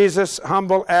 Jesus'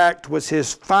 humble act was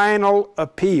his final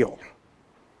appeal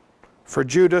for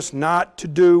Judas not to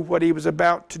do what he was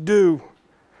about to do.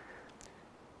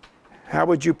 How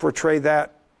would you portray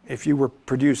that if you were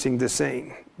producing the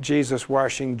scene? Jesus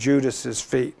washing Judas's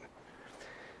feet.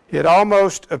 It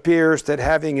almost appears that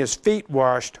having his feet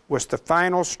washed was the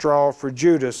final straw for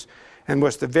Judas and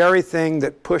was the very thing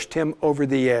that pushed him over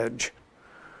the edge.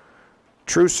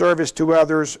 True service to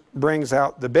others brings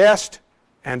out the best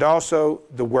and also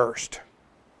the worst.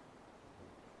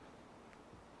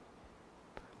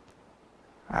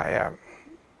 I'm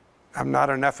not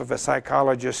enough of a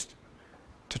psychologist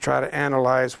to try to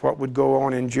analyze what would go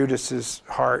on in Judas's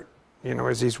heart,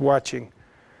 as he's watching.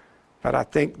 But I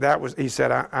think he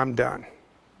said, I'm done.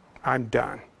 I'm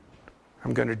done.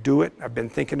 I'm going to do it. I've been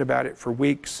thinking about it for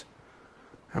weeks.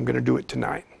 I'm going to do it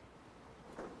tonight.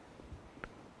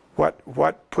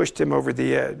 What pushed him over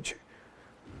the edge?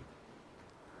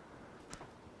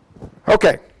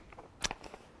 Okay.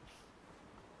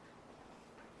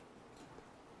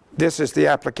 This is the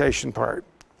application part.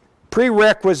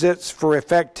 Prerequisites for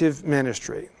effective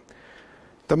ministry.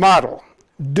 The model.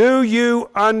 Do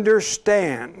you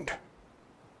understand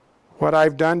what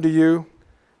I've done to you?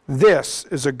 This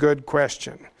is a good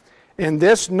question. In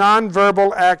this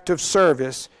nonverbal act of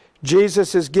service,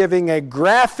 Jesus is giving a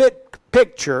graphic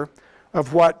picture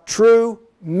of what true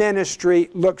ministry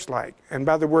looks like. And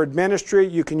by the word ministry,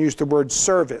 you can use the word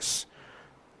service,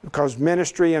 because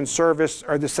ministry and service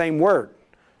are the same word.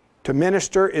 To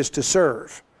minister is to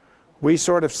serve. We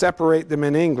sort of separate them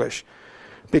in English.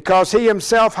 Because he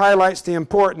himself highlights the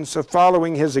importance of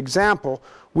following his example,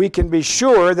 we can be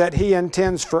sure that he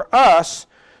intends for us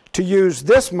to use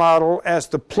this model as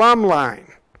the plumb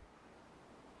line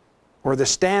or the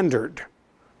standard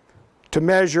to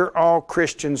measure all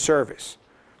Christian service.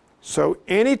 So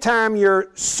anytime you're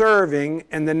serving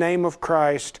in the name of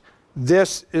Christ,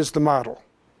 this is the model.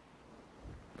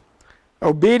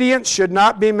 Obedience should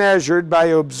not be measured by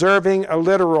observing a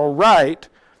literal rite,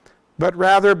 but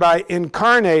rather by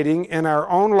incarnating in our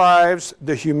own lives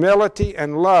the humility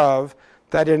and love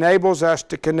that enables us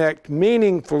to connect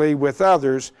meaningfully with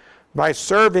others by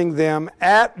serving them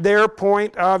at their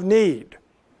point of need.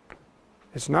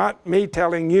 It's not me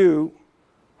telling you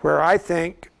where I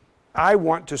think I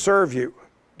want to serve you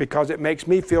because it makes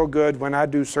me feel good when I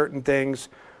do certain things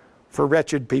for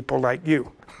wretched people like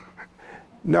you.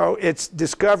 No, it's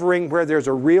discovering where there's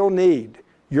a real need.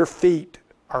 Your feet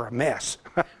are a mess.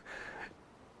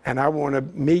 And I want to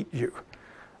meet you.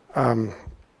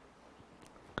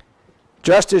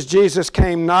 Just as Jesus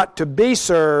came not to be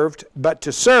served, but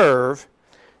to serve,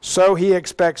 so He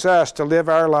expects us to live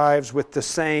our lives with the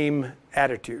same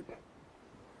attitude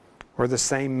or the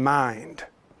same mind.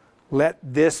 Let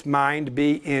this mind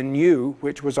be in you,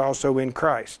 which was also in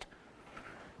Christ.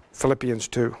 Philippians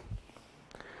 2.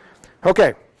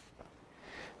 Okay.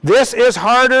 This is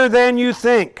harder than you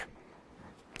think.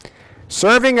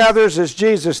 Serving others as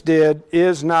Jesus did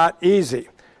is not easy.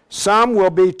 Some will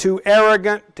be too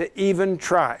arrogant to even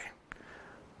try.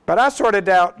 But I sort of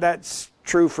doubt that's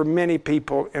true for many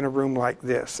people in a room like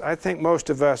this. I think most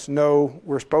of us know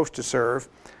we're supposed to serve,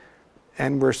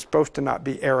 and we're supposed to not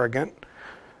be arrogant.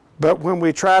 But when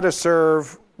we try to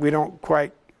serve, we don't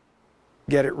quite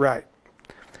get it right.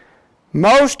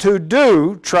 Most who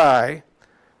do try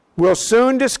will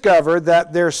soon discover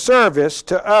that their service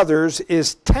to others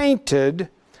is tainted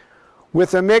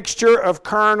with a mixture of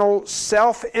carnal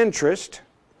self-interest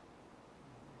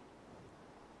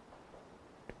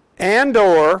and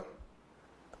or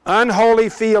unholy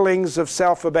feelings of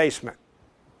self-abasement.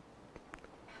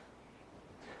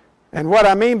 And what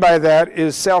I mean by that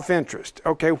is self-interest.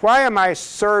 Okay, why am I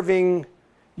serving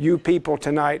you people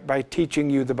tonight by teaching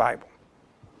you the Bible?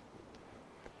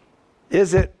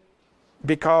 Is it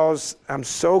because I'm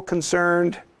so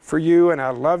concerned for you and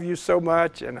I love you so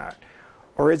much,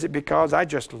 or is it because I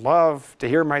just love to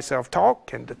hear myself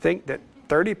talk and to think that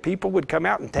 30 people would come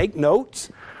out and take notes?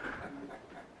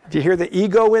 Do you hear the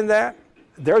ego in that?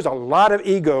 There's a lot of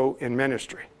ego in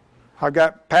ministry. I've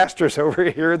got pastors over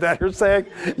here that are saying,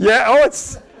 yeah, oh,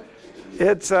 it's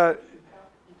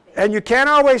and you can't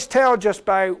always tell just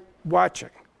by watching.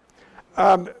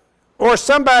 Or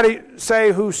somebody,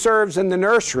 say, who serves in the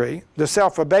nursery, the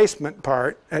self-abasement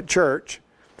part at church,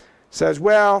 says,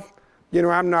 well, you know,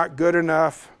 I'm not good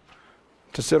enough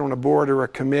to sit on a board or a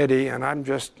committee, and I'm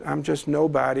just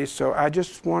nobody, so I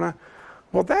just want to,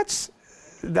 well, that's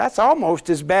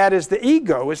almost as bad as the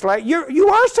ego. It's like, you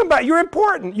are somebody, you're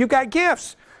important, you got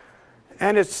gifts.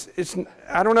 And it's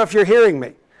I don't know if you're hearing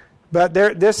me, but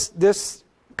this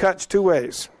cuts two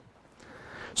ways.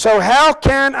 So how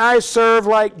can I serve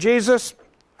like Jesus?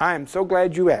 I am so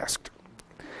glad you asked.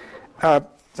 So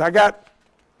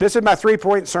this is my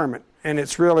 3-point sermon, and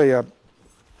it's really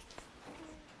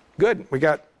good. We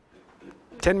got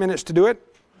 10 minutes to do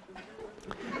it.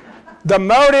 The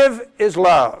motive is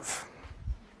love.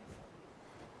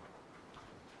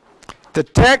 The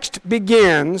text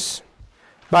begins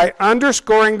by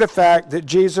underscoring the fact that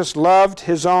Jesus loved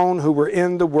His own who were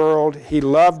in the world. He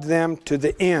loved them to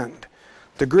the end.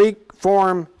 The Greek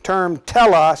form term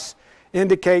telos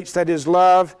indicates that His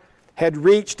love had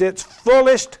reached its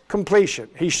fullest completion.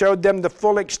 He showed them the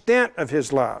full extent of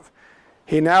His love.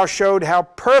 He now showed how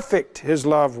perfect His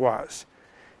love was.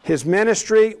 His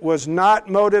ministry was not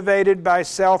motivated by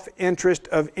self-interest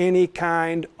of any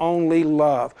kind, only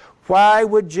love. Why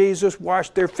would Jesus wash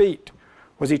their feet?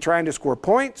 Was He trying to score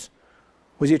points?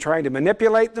 Was He trying to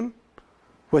manipulate them?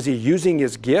 Was He using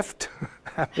His gift?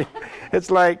 I mean, it's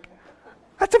like,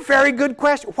 that's a very good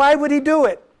question. Why would He do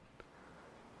it?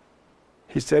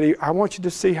 He said, I want you to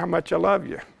see how much I love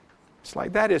you. It's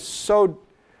like, that is so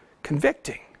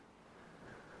convicting.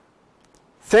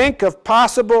 Think of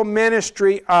possible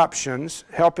ministry options: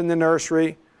 help in the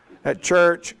nursery, at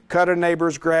church, cut a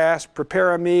neighbor's grass,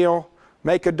 prepare a meal,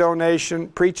 make a donation,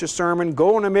 preach a sermon,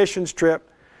 go on a missions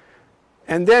trip,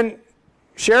 and then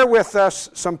share with us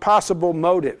some possible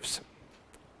motives.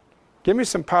 Give me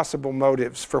some possible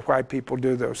motives for why people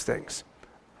do those things,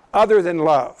 other than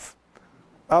love.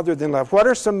 Other than love. What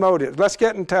are some motives? Let's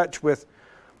get in touch with,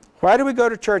 why do we go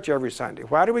to church every Sunday?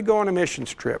 Why do we go on a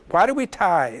missions trip? Why do we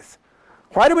tithe?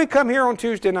 Why do we come here on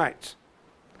Tuesday nights?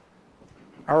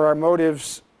 Are our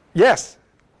motives? Yes,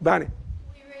 Bonnie.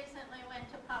 We recently went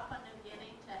to Papua New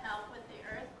Guinea to help with the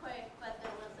earthquake, but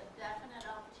there was a definite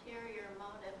ulterior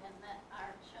motive in that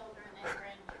our children and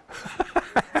grandchildren.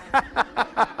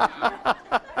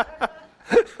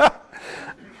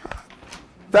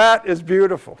 That is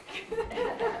beautiful.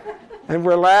 And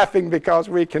we're laughing because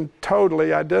we can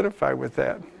totally identify with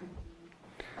that.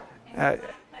 The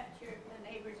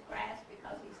neighbor's grass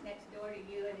because he's next door to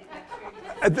you and it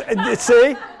makes sure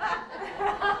you... See?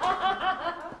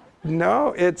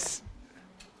 No,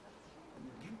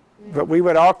 but we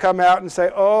would all come out and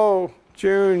say, oh,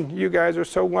 June, you guys are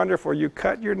so wonderful. You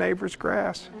cut your neighbor's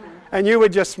grass. And you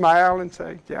would just smile and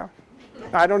say, yeah.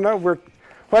 I don't know.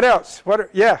 What else?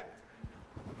 Yeah.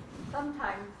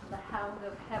 Sometimes the hound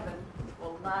of heaven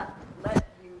will not let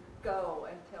you go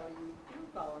until you do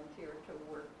volunteer to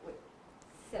work with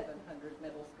 700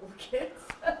 middle school kids.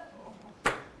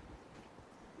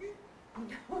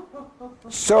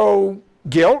 So,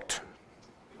 guilt?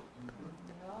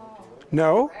 No.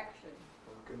 No?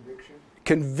 Correction.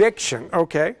 conviction.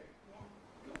 Okay.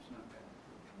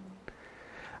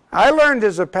 I learned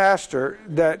as a pastor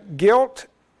that guilt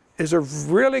is a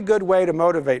really good way to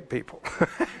motivate people.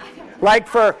 like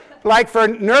for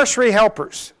nursery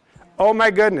helpers. Oh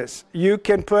my goodness, you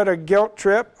can put a guilt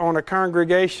trip on a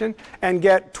congregation and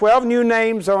get 12 new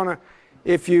names on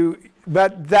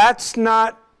but that's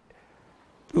not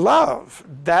love.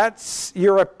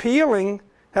 You're appealing.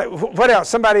 What else?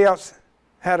 Somebody else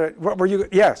what were you?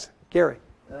 Yes, Gary.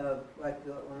 Like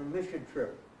on a mission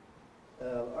trip.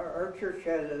 Our church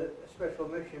has a special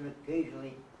mission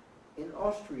occasionally in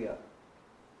Austria.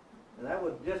 And I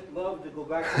would just love to go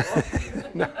back to Austria.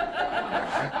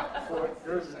 So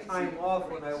there's a time off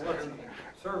when I wasn't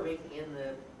serving in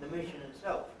the mission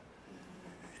itself.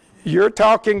 You're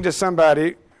talking to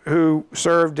somebody who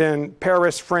served in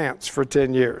Paris, France for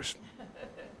 10 years.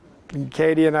 And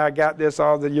Katie and I got this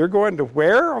you're going to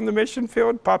where on the mission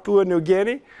field? Papua New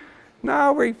Guinea?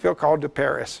 No, we feel called to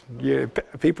Paris.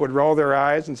 People would roll their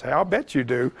eyes and say, I'll bet you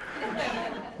do.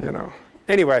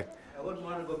 Anyway. I wouldn't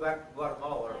want to go back to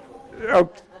Guatemala.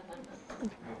 Okay.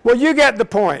 Well, you get the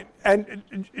point. And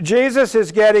Jesus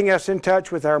is getting us in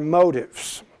touch with our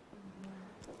motives.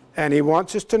 And he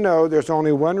wants us to know there's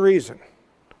only one reason.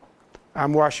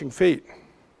 I'm washing feet.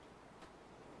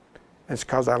 It's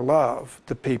because I love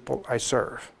the people I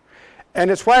serve.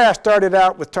 And it's why I started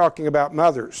out with talking about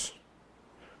mothers.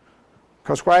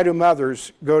 Because why do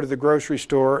mothers go to the grocery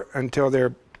store until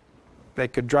they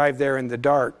could drive there in the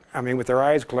dark? I mean, with their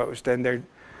eyes closed.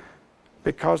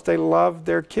 Because they love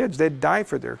their kids. They'd die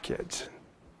for their kids.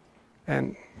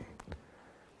 And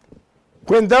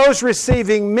when those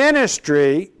receiving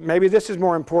ministry, maybe this is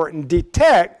more important,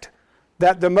 detect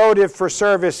that the motive for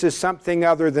service is something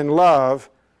other than love,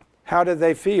 how do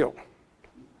they feel?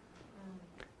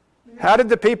 How did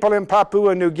the people in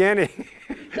Papua New Guinea,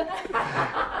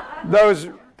 those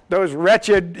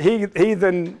wretched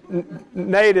heathen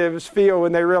natives, feel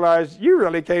when they realize you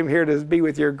really came here to be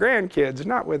with your grandkids,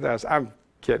 not with us? I'm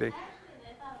kidding. Actually,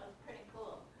 they thought it was pretty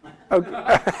cool. Okay. They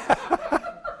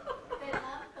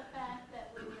loved the fact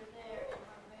that we were there and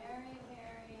were very,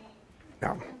 very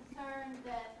No. concerned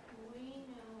that we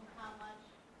knew how much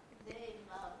they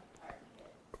loved our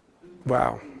kids.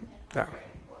 Wow. And Yeah. how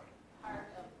important part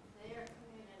of their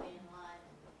community and lives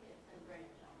the kids and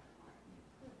grandchildren were.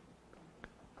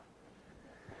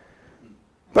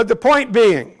 But the point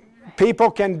being,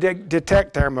 people can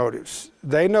detect our motives.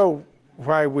 They know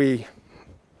why we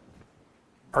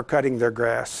are cutting their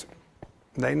grass.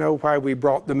 They know why we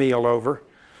brought the meal over.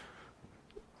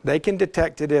 They can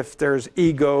detect it if there's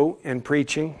ego in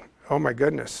preaching. Oh my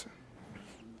goodness.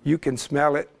 You can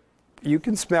smell it. You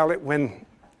can smell it when...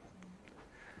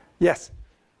 Yes?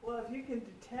 Well, if you can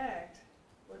detect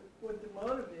what the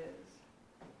motive is,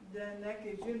 then that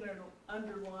gives you an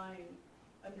underlying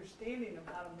understanding of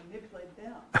how to manipulate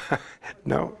them.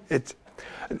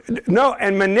 No,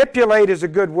 and manipulate is a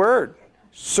good word.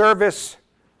 Service,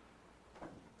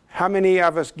 how many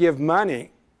of us give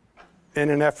money in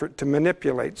an effort to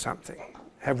manipulate something?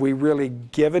 Have we really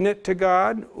given it to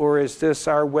God, or is this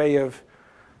our way of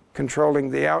controlling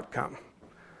the outcome?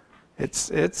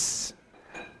 It's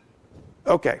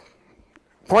okay.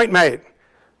 Point made.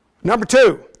 Number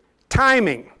 2,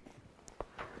 timing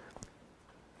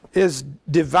is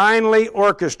divinely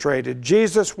orchestrated.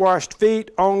 Jesus washed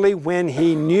feet only when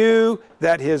he knew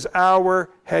that his hour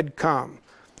had come.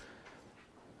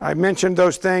 I mentioned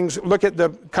those things. Look at the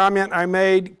comment I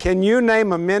made. Can you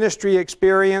name a ministry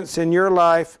experience in your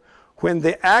life when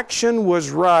the action was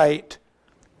right,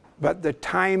 but the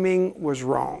timing was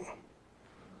wrong?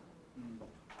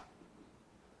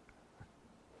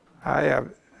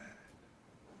 I'm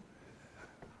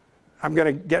going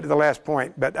to get to the last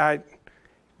point, but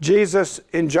Jesus,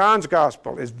 in John's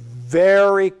Gospel, is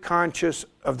very conscious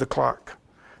of the clock.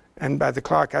 And by the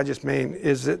clock, I just mean,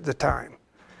 is it the time?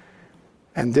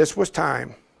 And this was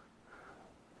time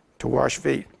to wash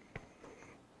feet.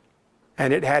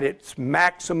 And it had its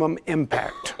maximum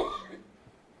impact.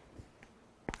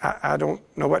 I don't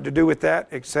know what to do with that,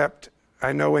 except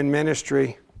I know in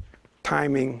ministry,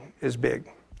 timing is big.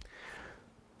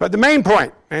 But the main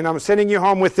point, and I'm sending you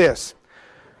home with this.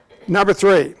 Number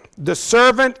 3, the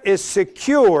servant is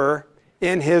secure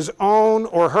in his own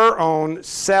or her own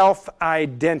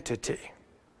self-identity.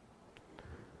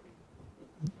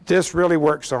 This really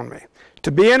works on me.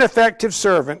 To be an effective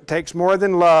servant takes more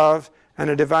than love and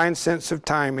a divine sense of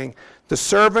timing. The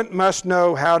servant must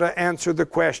know how to answer the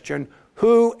question,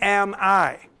 who am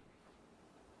I?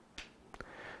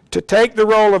 To take the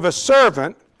role of a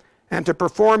servant and to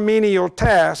perform menial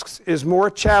tasks is more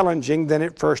challenging than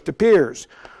it first appears.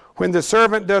 when the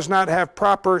servant does not have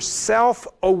proper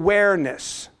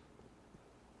self-awareness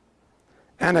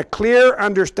and a clear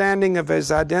understanding of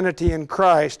his identity in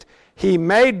Christ, he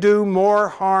may do more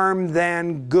harm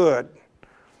than good.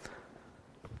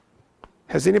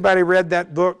 Has anybody read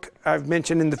that book I've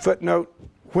mentioned in the footnote,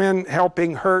 When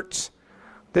Helping Hurts?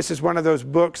 This is one of those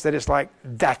books that is like,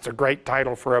 that's a great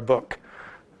title for a book.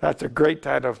 That's a great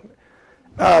title.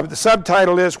 The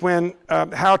subtitle is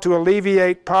How to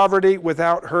Alleviate Poverty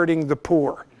Without Hurting the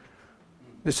Poor.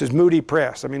 This is Moody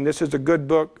Press. I mean, this is a good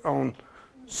book on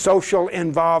social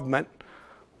involvement,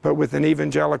 but with an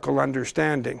evangelical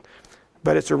understanding.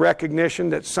 But it's a recognition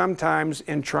that sometimes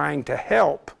in trying to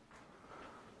help,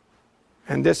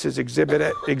 and this is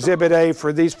Exhibit A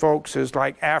for these folks is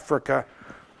like Africa,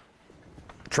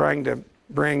 trying to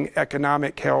bring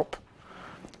economic help.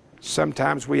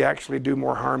 Sometimes we actually do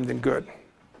more harm than good.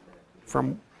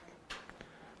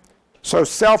 So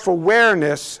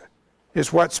self-awareness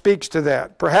is what speaks to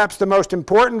that. Perhaps the most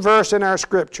important verse in our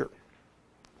scripture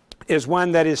is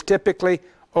one that is typically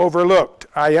overlooked.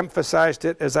 I emphasized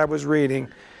it as I was reading.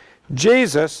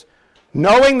 Jesus,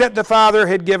 knowing that the Father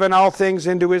had given all things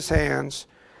into his hands,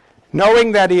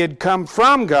 knowing that he had come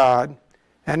from God,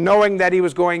 and knowing that he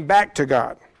was going back to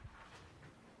God,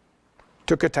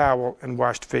 took a towel and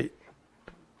washed feet.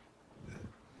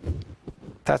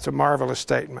 That's a marvelous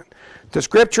statement. The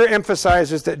scripture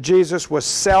emphasizes that Jesus was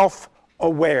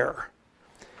self-aware.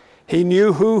 He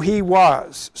knew who he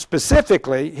was.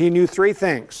 Specifically, he knew three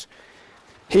things.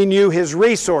 He knew his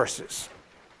resources.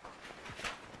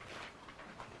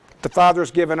 The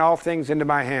Father's given all things into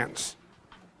my hands.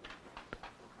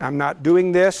 I'm not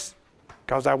doing this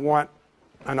because I want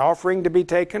an offering to be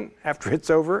taken after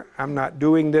it's over. I'm not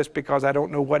doing this because I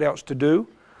don't know what else to do.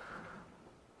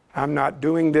 I'm not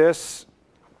doing this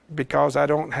because I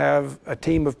don't have a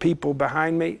team of people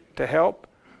behind me to help.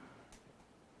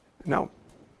 No.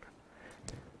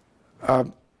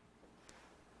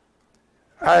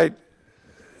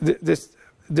 This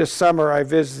summer I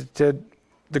visited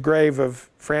the grave of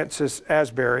Francis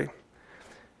Asbury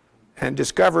and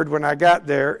discovered when I got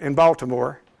there in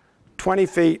Baltimore, 20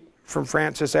 feet from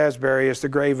Francis Asbury is the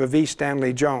grave of E.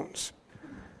 Stanley Jones.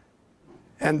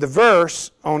 And the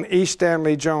verse on E.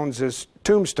 Stanley Jones's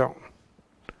tombstone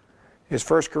is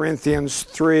 1 Corinthians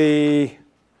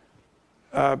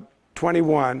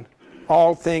 3:21.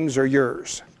 All things are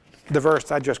yours. The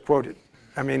verse I just quoted.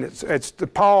 I mean, it's the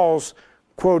Paul's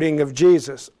quoting of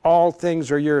Jesus. All things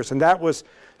are yours. And that was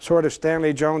sort of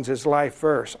Stanley Jones's life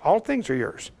verse. All things are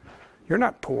yours. You're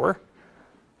not poor.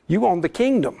 You own the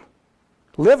kingdom.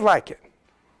 Live like it.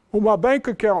 Well, my bank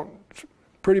account's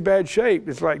pretty bad shape.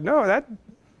 It's like, no, that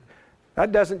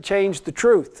doesn't change the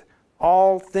truth.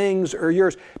 All things are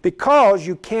yours. Because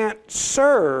you can't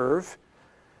serve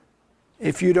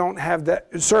if you don't have that,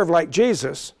 serve like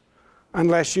Jesus,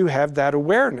 unless you have that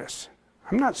awareness.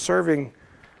 I'm not serving,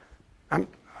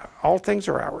 all things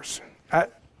are ours.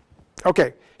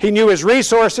 Okay, he knew his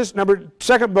resources.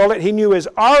 Second bullet, he knew his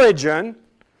origin.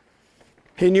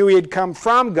 He knew he had come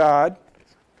from God.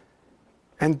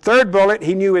 And third bullet,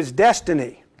 he knew his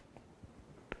destiny.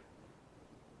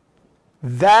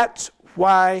 That's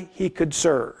why he could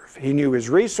serve. He knew his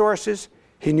resources.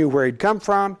 He knew where he'd come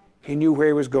from. He knew where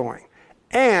he was going.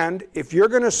 And if you're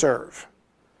going to serve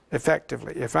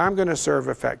effectively, if I'm going to serve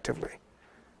effectively,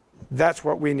 that's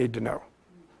what we need to know.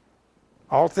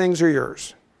 All things are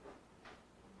yours.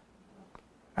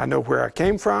 I know where I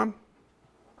came from.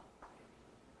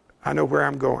 I know where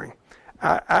I'm going.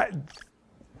 I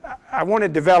want to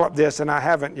develop this, and I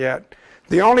haven't yet.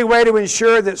 The only way to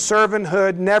ensure that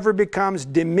servanthood never becomes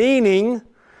demeaning,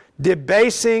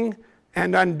 debasing,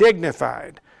 and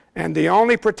undignified, and the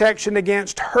only protection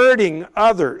against hurting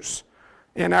others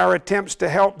in our attempts to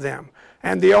help them,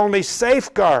 and the only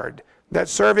safeguard that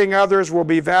serving others will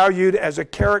be valued as a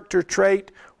character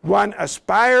trait one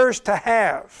aspires to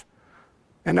have.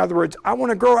 In other words, I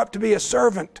want to grow up to be a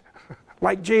servant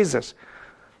like Jesus.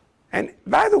 And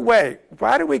by the way,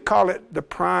 why do we call it the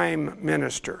prime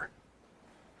minister?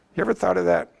 You ever thought of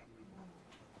that?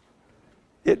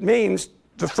 It means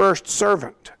the first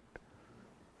servant.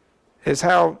 Is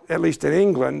how, at least in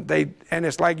England, and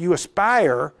it's like you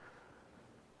aspire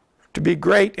to be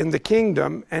great in the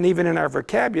kingdom, and even in our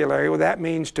vocabulary, well, that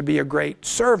means to be a great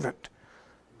servant.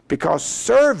 Because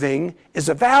serving is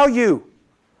a value.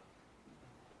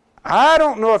 I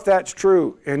don't know if that's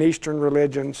true in Eastern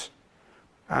religions.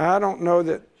 I don't know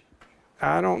that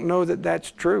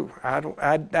that's true.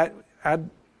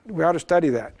 We ought to study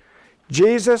that.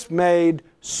 Jesus made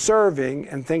serving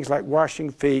and things like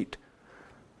washing feet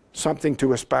something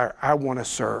to aspire. I want to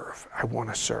serve. I want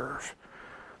to serve.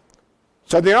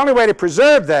 So the only way to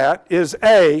preserve that is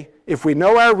A, if we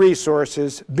know our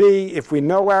resources, B, if we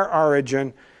know our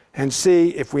origin, and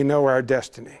C, if we know our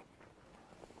destiny.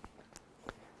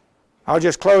 I'll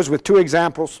just close with 2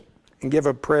 examples and give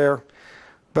a prayer.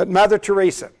 But Mother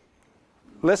Teresa,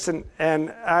 listen,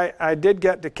 and I did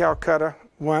get to Calcutta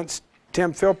once.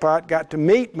 Tim Philpott got to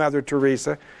meet Mother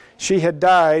Teresa. She had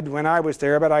died when I was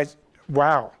there, but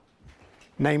wow,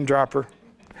 name dropper.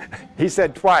 He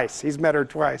said twice. He's met her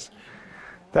twice.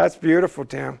 That's beautiful,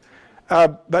 Tim.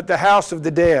 But the House of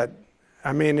the Dead,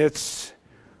 I mean, it's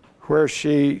where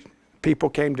people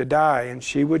came to die, and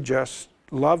she would just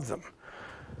love them.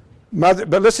 But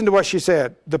listen to what she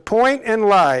said. The point in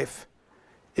life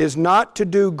is not to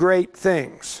do great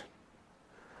things,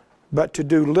 but to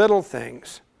do little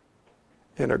things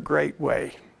in a great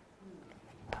way.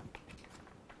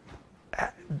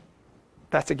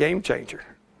 That's a game changer.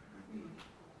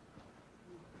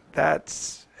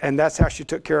 That's how she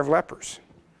took care of lepers.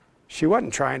 She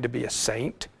wasn't trying to be a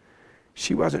saint.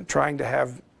 She wasn't trying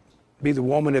to be the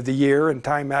woman of the year in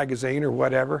Time magazine or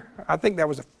whatever. I think that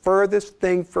was the furthest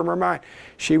thing from her mind.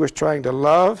 She was trying to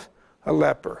love a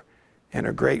leper in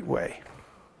a great way.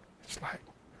 It's like,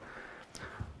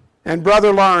 and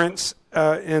Brother Lawrence,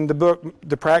 in the book,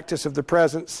 The Practice of the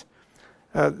Presence,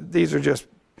 these are just,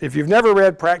 if you've never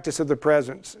read Practice of the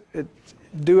Presence,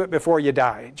 do it before you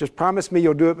die. Just promise me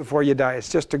you'll do it before you die. It's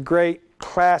just a great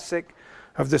classic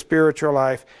of the spiritual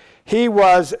life. He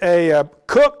was a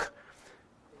cook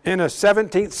in a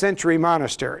 17th century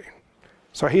monastery.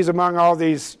 So he's among all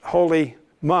these holy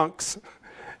monks,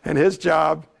 and his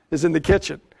job is in the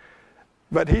kitchen.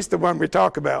 But he's the one we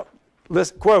talk about.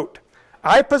 Listen, quote,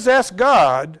 I possess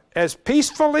God as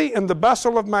peacefully in the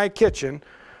bustle of my kitchen,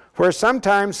 where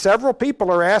sometimes several people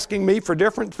are asking me for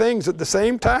different things at the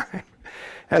same time,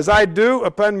 as I do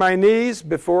upon my knees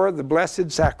before the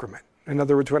Blessed Sacrament. In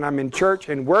other words, when I'm in church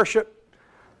and worship,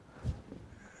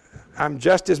 I'm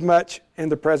just as much in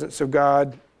the presence of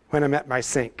God when I'm at my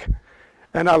sink.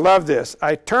 And I love this.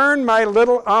 I turn my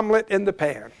little omelet in the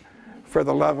pan for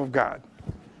the love of God.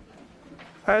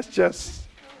 That's just,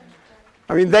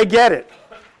 I mean, they get it.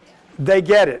 They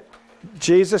get it.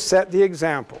 Jesus set the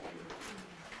example.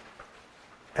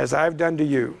 As I've done to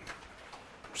you,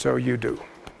 so you do.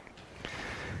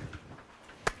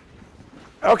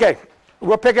 Okay,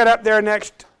 we'll pick it up there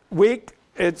next week.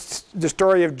 It's the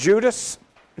story of Judas.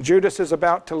 Judas is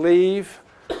about to leave,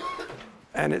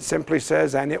 and it simply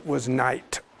says, and it was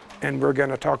night. And we're going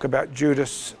to talk about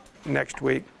Judas next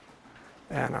week.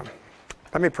 And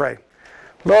let me pray.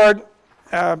 Lord,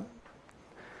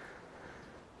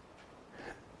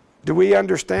 do we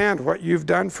understand what you've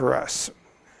done for us?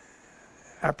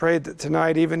 I pray that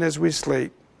tonight, even as we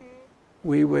sleep,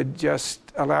 we would just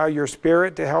allow your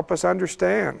Spirit to help us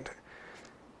understand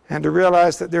and to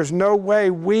realize that there's no way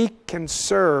we can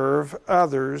serve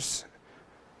others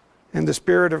in the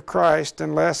Spirit of Christ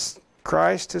unless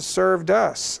Christ has served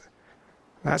us.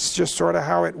 That's just sort of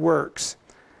how it works.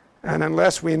 And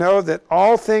unless we know that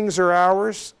all things are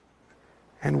ours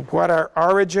and what our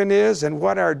origin is and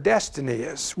what our destiny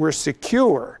is, we're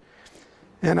secure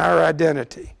in our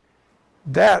identity.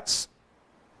 That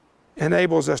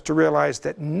enables us to realize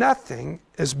that nothing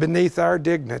is beneath our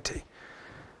dignity.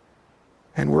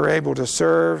 And we're able to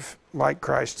serve like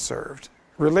Christ served.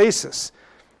 Release us.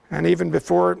 And even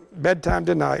before bedtime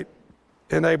tonight,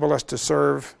 enable us to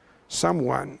serve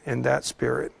someone in that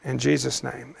spirit. In Jesus'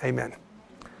 name, amen.